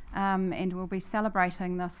 And we'll be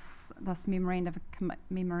celebrating this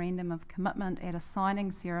memorandum of commitment at a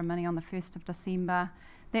signing ceremony on the 1st of December.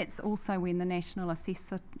 That's also when the National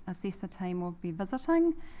Assessor team will be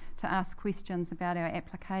visiting to ask questions about our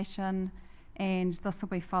application, and this will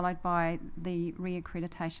be followed by the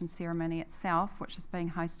reaccreditation ceremony itself, which is being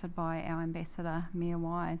hosted by our Ambassador, Mayor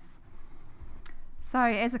Wise. So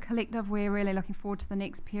as a collective, we're really looking forward to the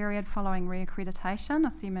next period following reaccreditation,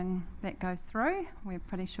 assuming that goes through. We're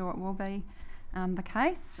pretty sure it will be the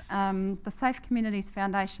case. The Safe Communities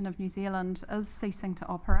Foundation of New Zealand is ceasing to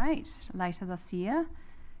operate later this year,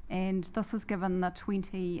 and this has given the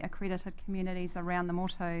 20 accredited communities around the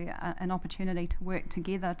Motu an opportunity to work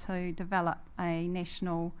together to develop a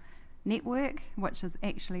national network which is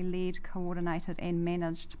actually led, coordinated and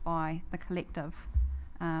managed by the collective.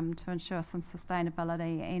 To ensure some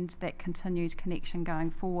sustainability and that continued connection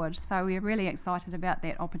going forward. So we're really excited about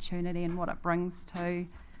that opportunity and what it brings to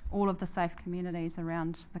all of the safe communities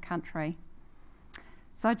around the country.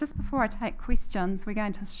 So just before I take questions, we're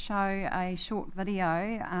going to show a short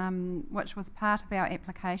video which was part of our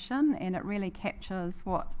application, and it really captures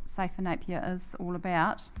what Safer Napier is all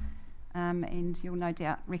about, and you'll no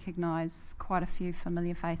doubt recognise quite a few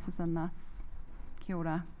familiar faces in this. Kia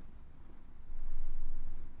ora.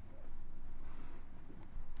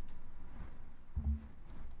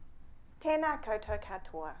 Tēnā koutou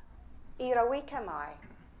katoa, I rawika mai,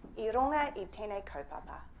 I ronga I tēnei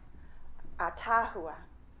kaupapa, a tāhua,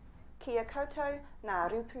 kia koutou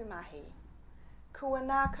ngā rupu mahi, kua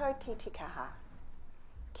nākau titikaha,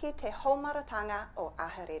 ki te haumaratanga o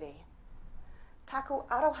Ahuriri. Taku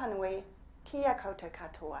arohanui, kia koutou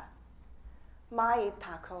katoa, mai I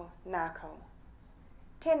tākou nākou.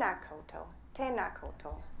 Tēnā koutou, tēnā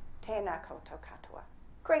koutou, tēnā koutou katoa.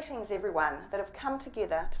 Greetings everyone that have come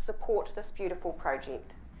together to support this beautiful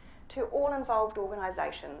project. To all involved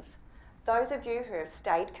organisations, those of you who have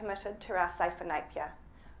stayed committed to our Safer Napier,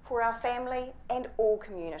 for our family and all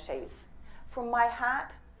communities. From my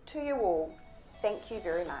heart to you all, thank you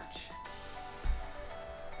very much.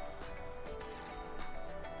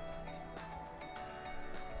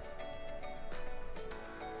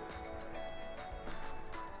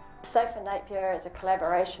 Safer Napier is a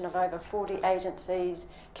collaboration of over 40 agencies,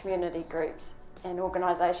 community groups and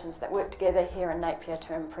organisations that work together here in Napier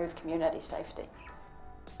to improve community safety.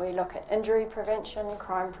 We look at injury prevention,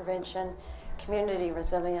 crime prevention, community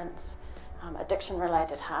resilience,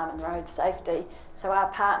 addiction-related harm and road safety. So our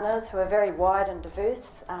partners, who are very wide and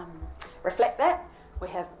diverse, reflect that. We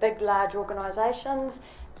have big, large organisations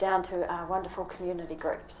down to our wonderful community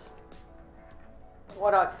groups.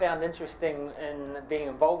 What I've found interesting in being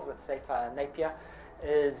involved with Safer Napier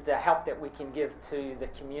is the help that we can give to the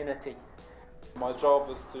community. My job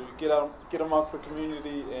is to get amongst the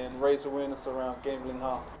community and raise awareness around gambling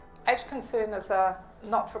harm. Age Concern is a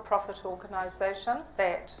not-for-profit organisation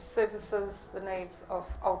that services the needs of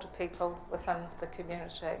older people within the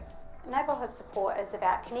community. Neighbourhood support is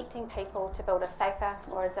about connecting people to build a safer,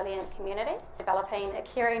 more resilient community, developing a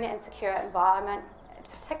caring and secure environment,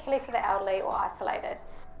 particularly for the elderly or isolated.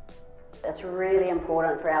 It's really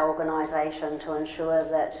important for our organisation to ensure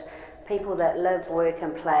that people that live, work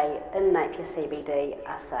and play in Napier CBD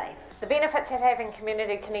are safe. The benefits of having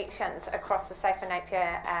community connections across the Safer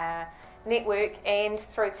Napier network and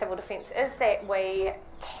through civil defence is that we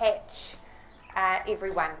catch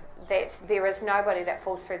everyone, that there is nobody that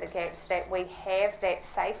falls through the gaps, that we have that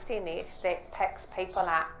safety net that picks people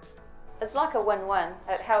up. It's like a win-win.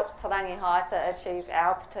 It helps Te Rangi High to achieve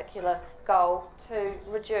our particular goal to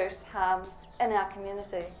reduce harm in our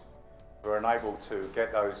community. We're enabled to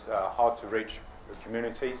get those hard-to-reach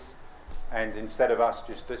communities, and instead of us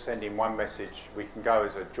just sending one message, we can go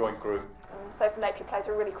as a joint group. Safer Napier plays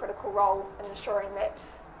a really critical role in ensuring that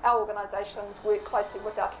our organisations work closely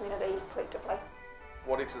with our community collectively.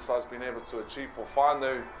 what exercise has been able to achieve for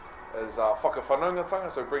whānau is whakawhanaungatanga,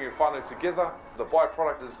 so bringing whānau together. The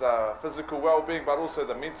byproduct is physical well-being, but also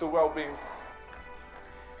the mental well-being.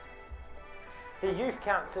 The Youth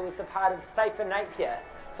Council is a part of Safer Napier,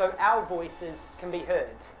 so our voices can be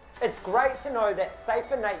heard. It's great to know that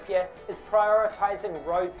Safer Napier is prioritising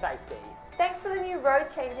road safety. Thanks to the new road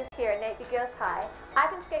changes here at Napier Girls High, I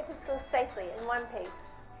can skate to school safely in one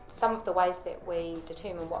piece. Some of the ways that we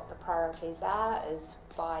determine what the priorities are is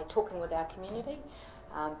by talking with our community,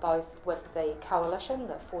 both with the coalition,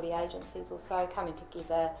 the 40 agencies or so, coming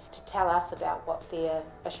together to tell us about what their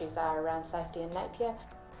issues are around safety in Napier.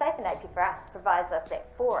 Safer Napier for us provides us that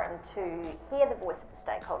forum to hear the voice of the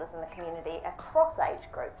stakeholders in the community across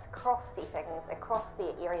age groups, across settings, across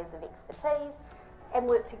their areas of expertise, and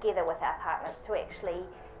work together with our partners to actually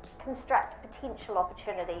construct potential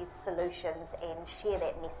opportunities, solutions, and share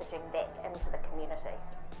that messaging back into the community.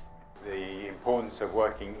 The importance of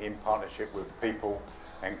working in partnership with people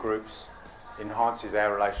and groups enhances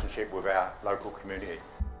our relationship with our local community.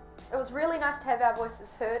 It was really nice to have our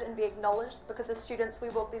voices heard and be acknowledged because as students we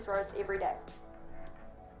walk these roads every day.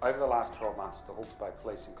 Over the last 12 months, the Hawke's Bay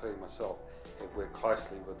Police, including myself, have worked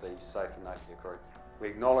closely with the Safer Napier group. We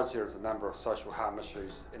acknowledge there is a number of social harm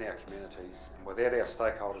issues in our communities, and without our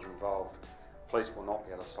stakeholders involved, police will not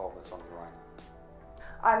be able to solve this on their own.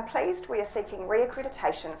 I'm pleased we are seeking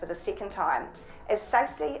re-accreditation for the second time, as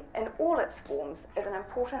safety in all its forms is an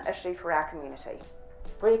important issue for our community.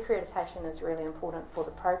 Re-accreditation is really important for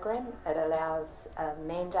the program. It allows a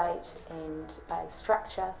mandate and a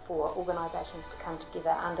structure for organisations to come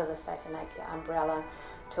together under the Safer Napier umbrella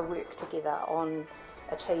to work together on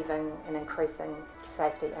achieving and increasing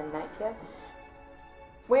safety in Napier.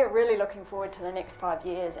 We're really looking forward to the next 5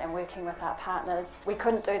 years and working with our partners. We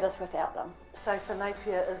couldn't do this without them. Safer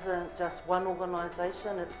Napier isn't just one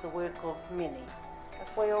organisation, it's the work of many.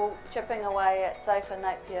 If we all chipping away at Safer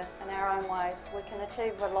Napier in our own ways, we can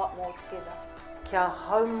achieve a lot more together. Kia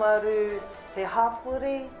haumaru te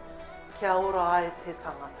hapori, kia ora ai te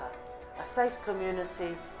tangata. A safe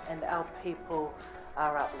community and our people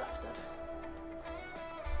are uplifted.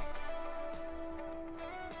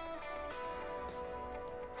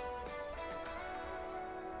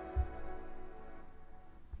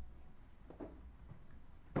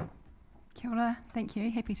 Kia ora, thank you.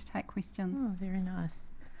 Happy to take questions. Oh, very nice.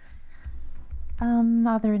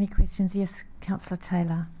 Are there any questions? Yes, Councillor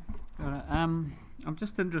Taylor. I'm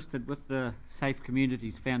just interested with the Safe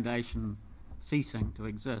Communities Foundation ceasing to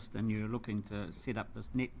exist and you're looking to set up this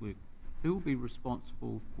network. Who will be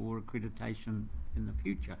responsible for accreditation in the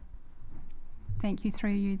future? Thank you,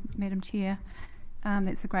 through you, Madam Chair.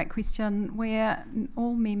 That's a great question. We're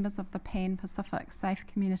all members of the Pan-Pacific Safe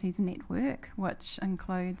Communities Network, which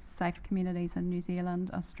includes safe communities in New Zealand,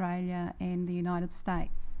 Australia and the United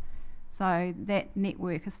States. So that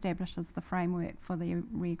network establishes the framework for the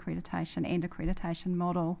re-accreditation and accreditation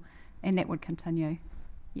model, and that would continue.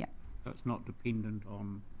 Yeah. So it's not dependent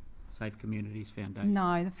on Safe Communities Foundation?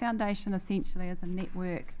 No, the foundation essentially is a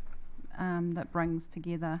network that brings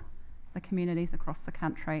together the communities across the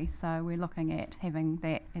country. So we're looking at having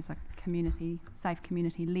that as a community, safe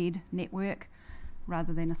community-led network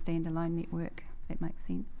rather than a standalone network, if that makes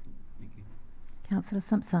sense. Thank you. Councillor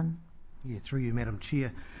Simpson. Yeah, through you, Madam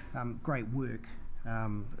Chair. Great work.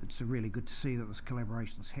 It's really good to see that this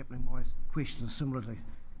collaboration is happening. My question is similar to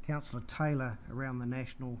Councillor Taylor around the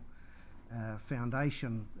National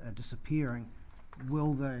Foundation disappearing.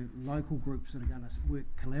 Will the local groups that are going to work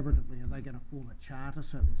collaboratively, are they going to form a charter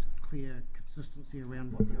so there's clear consistency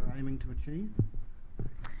around what they're aiming to achieve?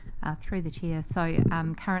 Through the Chair, so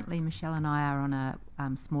currently Michelle and I are on a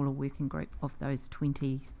smaller working group of those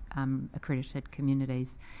 20 accredited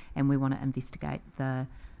communities, and we want to investigate the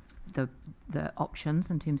options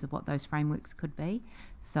in terms of what those frameworks could be.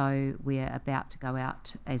 So we're about to go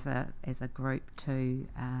out as a group to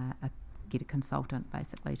get a consultant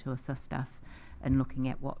basically to assist us in looking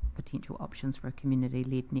at what potential options for a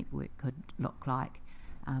community-led network could look like.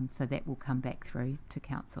 So that will come back through to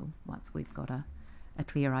Council once we've got a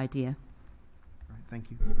clear idea. Right, thank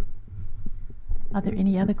you. Are there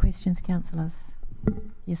any other questions, councillors?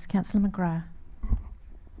 Yes, Councillor McGrath.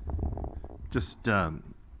 Just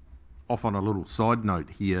off on a little side note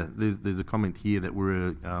here, there's a comment here that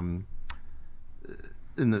we're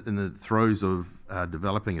in the throes of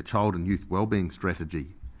developing a child and youth wellbeing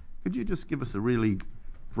strategy. Could you just give us a really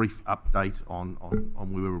brief update on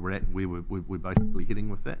where we're at and where we're basically heading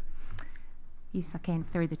with that? Yes, I can,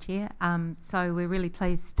 through the Chair. So we're really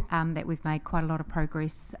pleased that we've made quite a lot of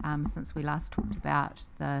progress since we last talked about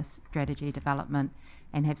the strategy development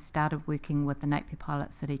and have started working with the Napier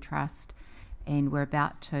Pilot City Trust and we're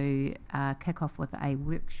about to kick off with a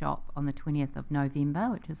workshop on the 20th of November,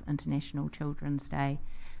 which is International Children's Day,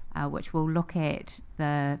 which will look at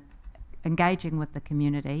the engaging with the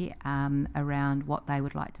community around what they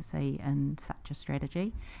would like to see in such a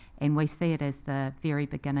strategy. And we see it as the very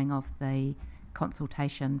beginning of the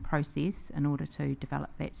consultation process in order to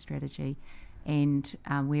develop that strategy. And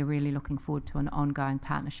we're really looking forward to an ongoing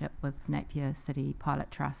partnership with Napier City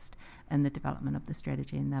Pilot Trust in the development of the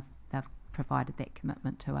strategy, and they've provided that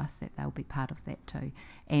commitment to us that they'll be part of that too.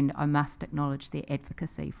 And I must acknowledge their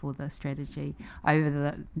advocacy for the strategy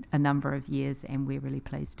over a number of years, and we're really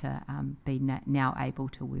pleased to be now able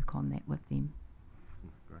to work on that with them.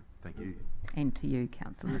 Great, thank you. And to you,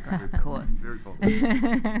 Councillor McGrath, of course. Very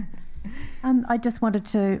positive. I just wanted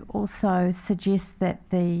to also suggest that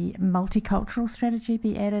the multicultural strategy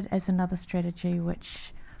be added as another strategy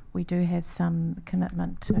which we do have some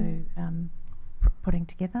commitment to putting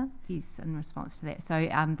together. Yes, in response to that. So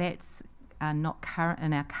that's not current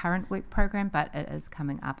in our current work program, but it is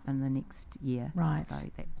coming up in the next year. Right. So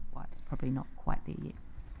that's why it's probably not quite there yet.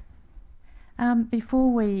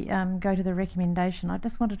 Before we go to the recommendation, I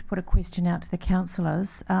just wanted to put a question out to the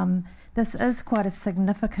councillors. This is quite a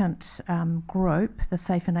significant group, the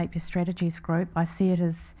Safer Napier Strategies group. I see it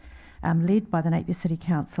as led by the Napier City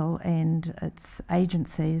Council and its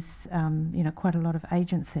agencies, quite a lot of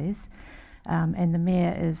agencies, and the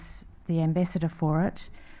Mayor is the ambassador for it.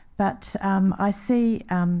 But I see,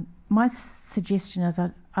 my suggestion is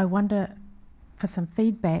I wonder for some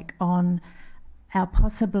feedback on our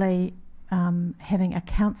possibly having a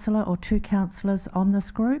councillor or two councillors on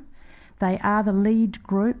this group. They are the lead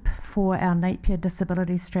group for our Napier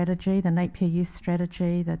Disability Strategy, the Napier Youth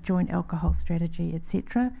Strategy, the Joint Alcohol Strategy,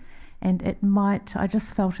 etc. And I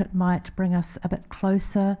just felt it might bring us a bit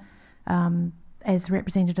closer as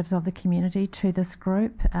representatives of the community to this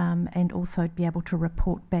group, and also be able to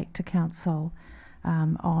report back to council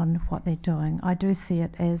on what they're doing. I do see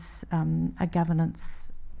it as a governance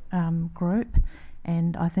group,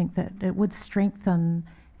 and I think that it would strengthen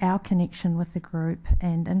our connection with the group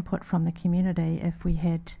and input from the community if we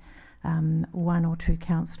had one or two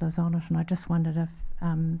councillors on it. And I just wondered if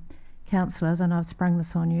councillors, and I've sprung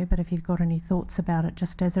this on you, but if you've got any thoughts about it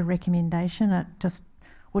just as a recommendation. It just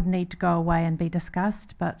would need to go away and be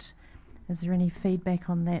discussed, but is there any feedback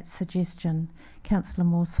on that suggestion? Councillor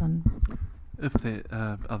Mawson. If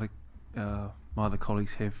my other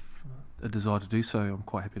colleagues have a desire to do so, I'm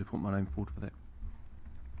quite happy to put my name forward for that.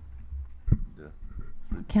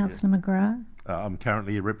 Councillor McGrath. I'm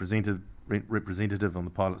currently a representative on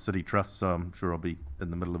the Pilot City Trust, so I'm sure I'll be in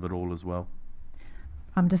the middle of it all as well.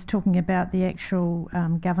 I'm just talking about the actual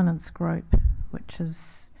governance group, which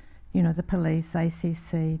is, the police,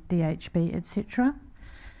 ACC, DHB, etc.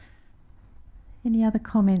 Any other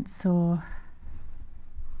comments or?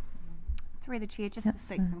 Through the Chair, just to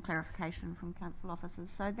seek some clarification from council officers.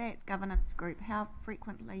 So that governance group, how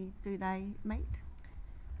frequently do they meet?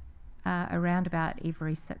 Around about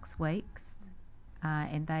every 6 weeks,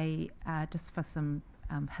 and they just for some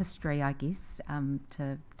history, I guess,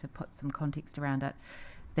 to put some context around it.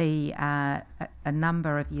 A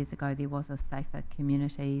number of years ago, there was a Safer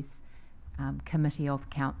Communities Committee of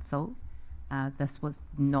Council. This was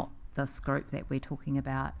not this group that we're talking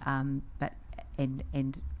about, but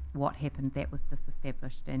what happened, that was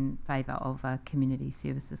disestablished in favour of a Community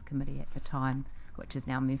Services Committee at the time, which is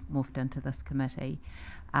now morphed into this committee.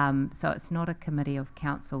 So it's not a committee of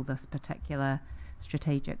council, this particular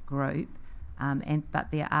strategic group,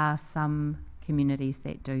 but there are some communities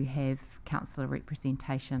that do have councillor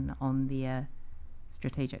representation on their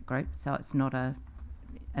strategic group, so it's not an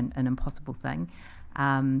impossible thing.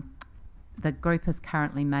 The group is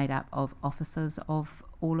currently made up of officers of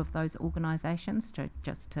all of those organisations,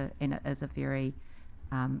 and it is a very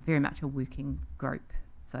much a working group.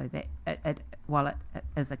 So that while it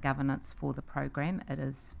is a governance for the program, it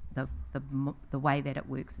is the way that it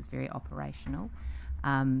works is very operational.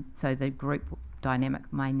 So the group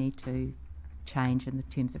dynamic may need to change, and the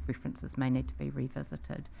terms of references may need to be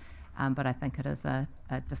revisited. But I think it is a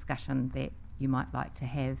discussion that you might like to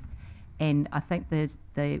have. And I think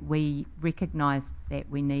we recognised that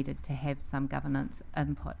we needed to have some governance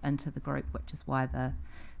input into the group, which is why the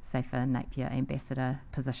Safer Napier Ambassador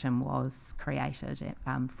position was created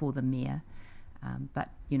for the Mayor. But,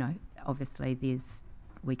 obviously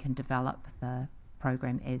we can develop the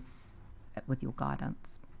program with your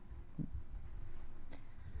guidance.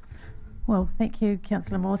 Well, thank you,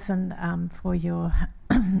 Councillor Mawson, for your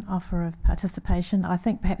offer of participation. I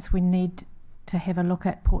think perhaps we need to have a look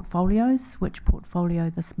at portfolios, which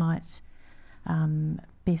portfolio this might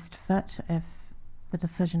best fit, if the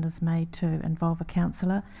decision is made to involve a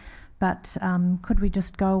councillor. But could we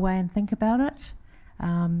just go away and think about it,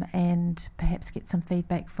 and perhaps get some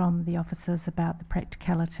feedback from the officers about the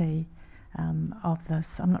practicality of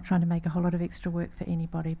this? I'm not trying to make a whole lot of extra work for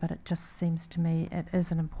anybody, but it just seems to me it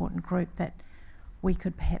is an important group that we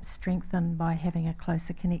could perhaps strengthen by having a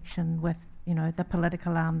closer connection with, you know, the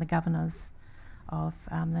political arm, the governors of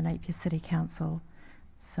the Napier City Council.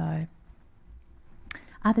 So,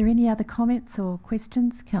 are there any other comments or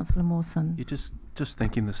questions? Councillor Mawson. Yeah, just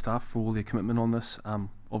thanking the staff for all their commitment on this.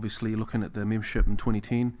 Obviously, looking at the membership in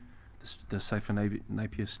 2010, the Safer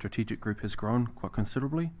Napier Strategic Group has grown quite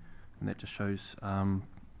considerably, and that just shows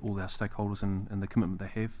all our stakeholders and the commitment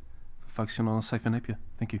they have for focusing on a Safer Napier.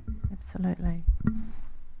 Thank you. Absolutely.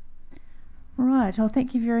 Right, well,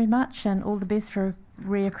 thank you very much, and all the best for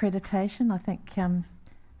reaccreditation. I think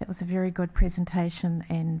that was a very good presentation,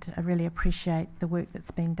 and I really appreciate the work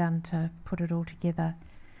that's been done to put it all together.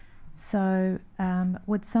 So,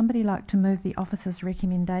 would somebody like to move the officer's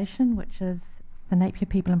recommendation, which is the Napier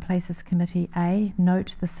People and Places Committee A,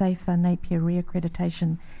 note the Safer Napier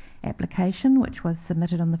reaccreditation application, which was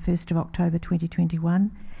submitted on the 1st of October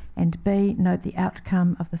 2021, and B, note the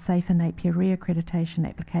outcome of the Safer Napier reaccreditation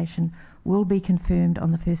application will be confirmed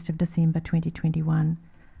on the 1st of December 2021.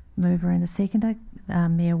 Mover and a seconder,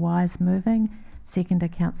 Mayor Wise moving, seconder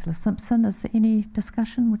Councillor Simpson. Is there any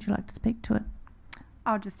discussion? Would you like to speak to it?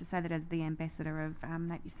 Oh, just to say that as the ambassador of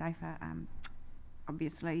Napier Safer,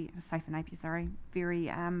 obviously Safer Napier, sorry,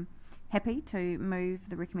 very happy to move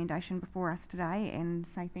the recommendation before us today and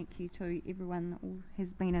say thank you to everyone who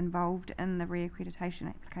has been involved in the reaccreditation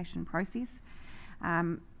application process.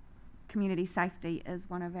 Community safety is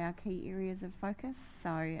one of our key areas of focus,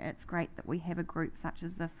 so it's great that we have a group such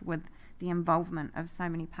as this with the involvement of so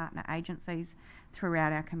many partner agencies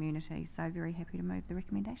throughout our community. So very happy to move the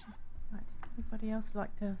recommendation. Right. Anybody else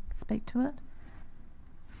like to speak to it?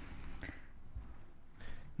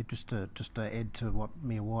 Yeah, just to add to what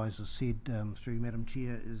Mayor Wise has said through Madam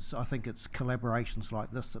Chair, is I think it's collaborations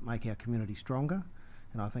like this that make our community stronger,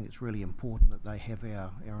 and I think it's really important that they have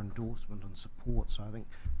our endorsement and support. So I think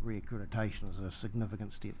reaccreditation is a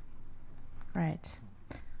significant step. Great.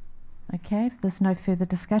 Okay, if there's no further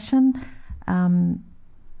discussion,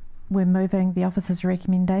 we're moving the officer's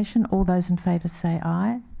recommendation. All those in favour say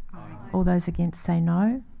aye. Aye. All those against say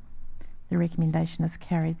no. The recommendation is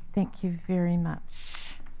carried. Thank you very much.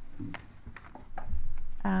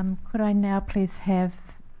 Could I now please have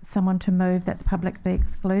someone to move that the public be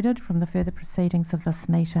excluded from the further proceedings of this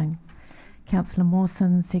meeting? Councillor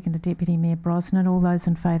Mawson, second to Deputy Mayor Brosnan. All those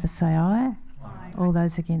in favour say aye. Aye. All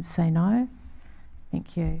those against say no.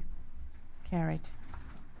 Thank you. Carried.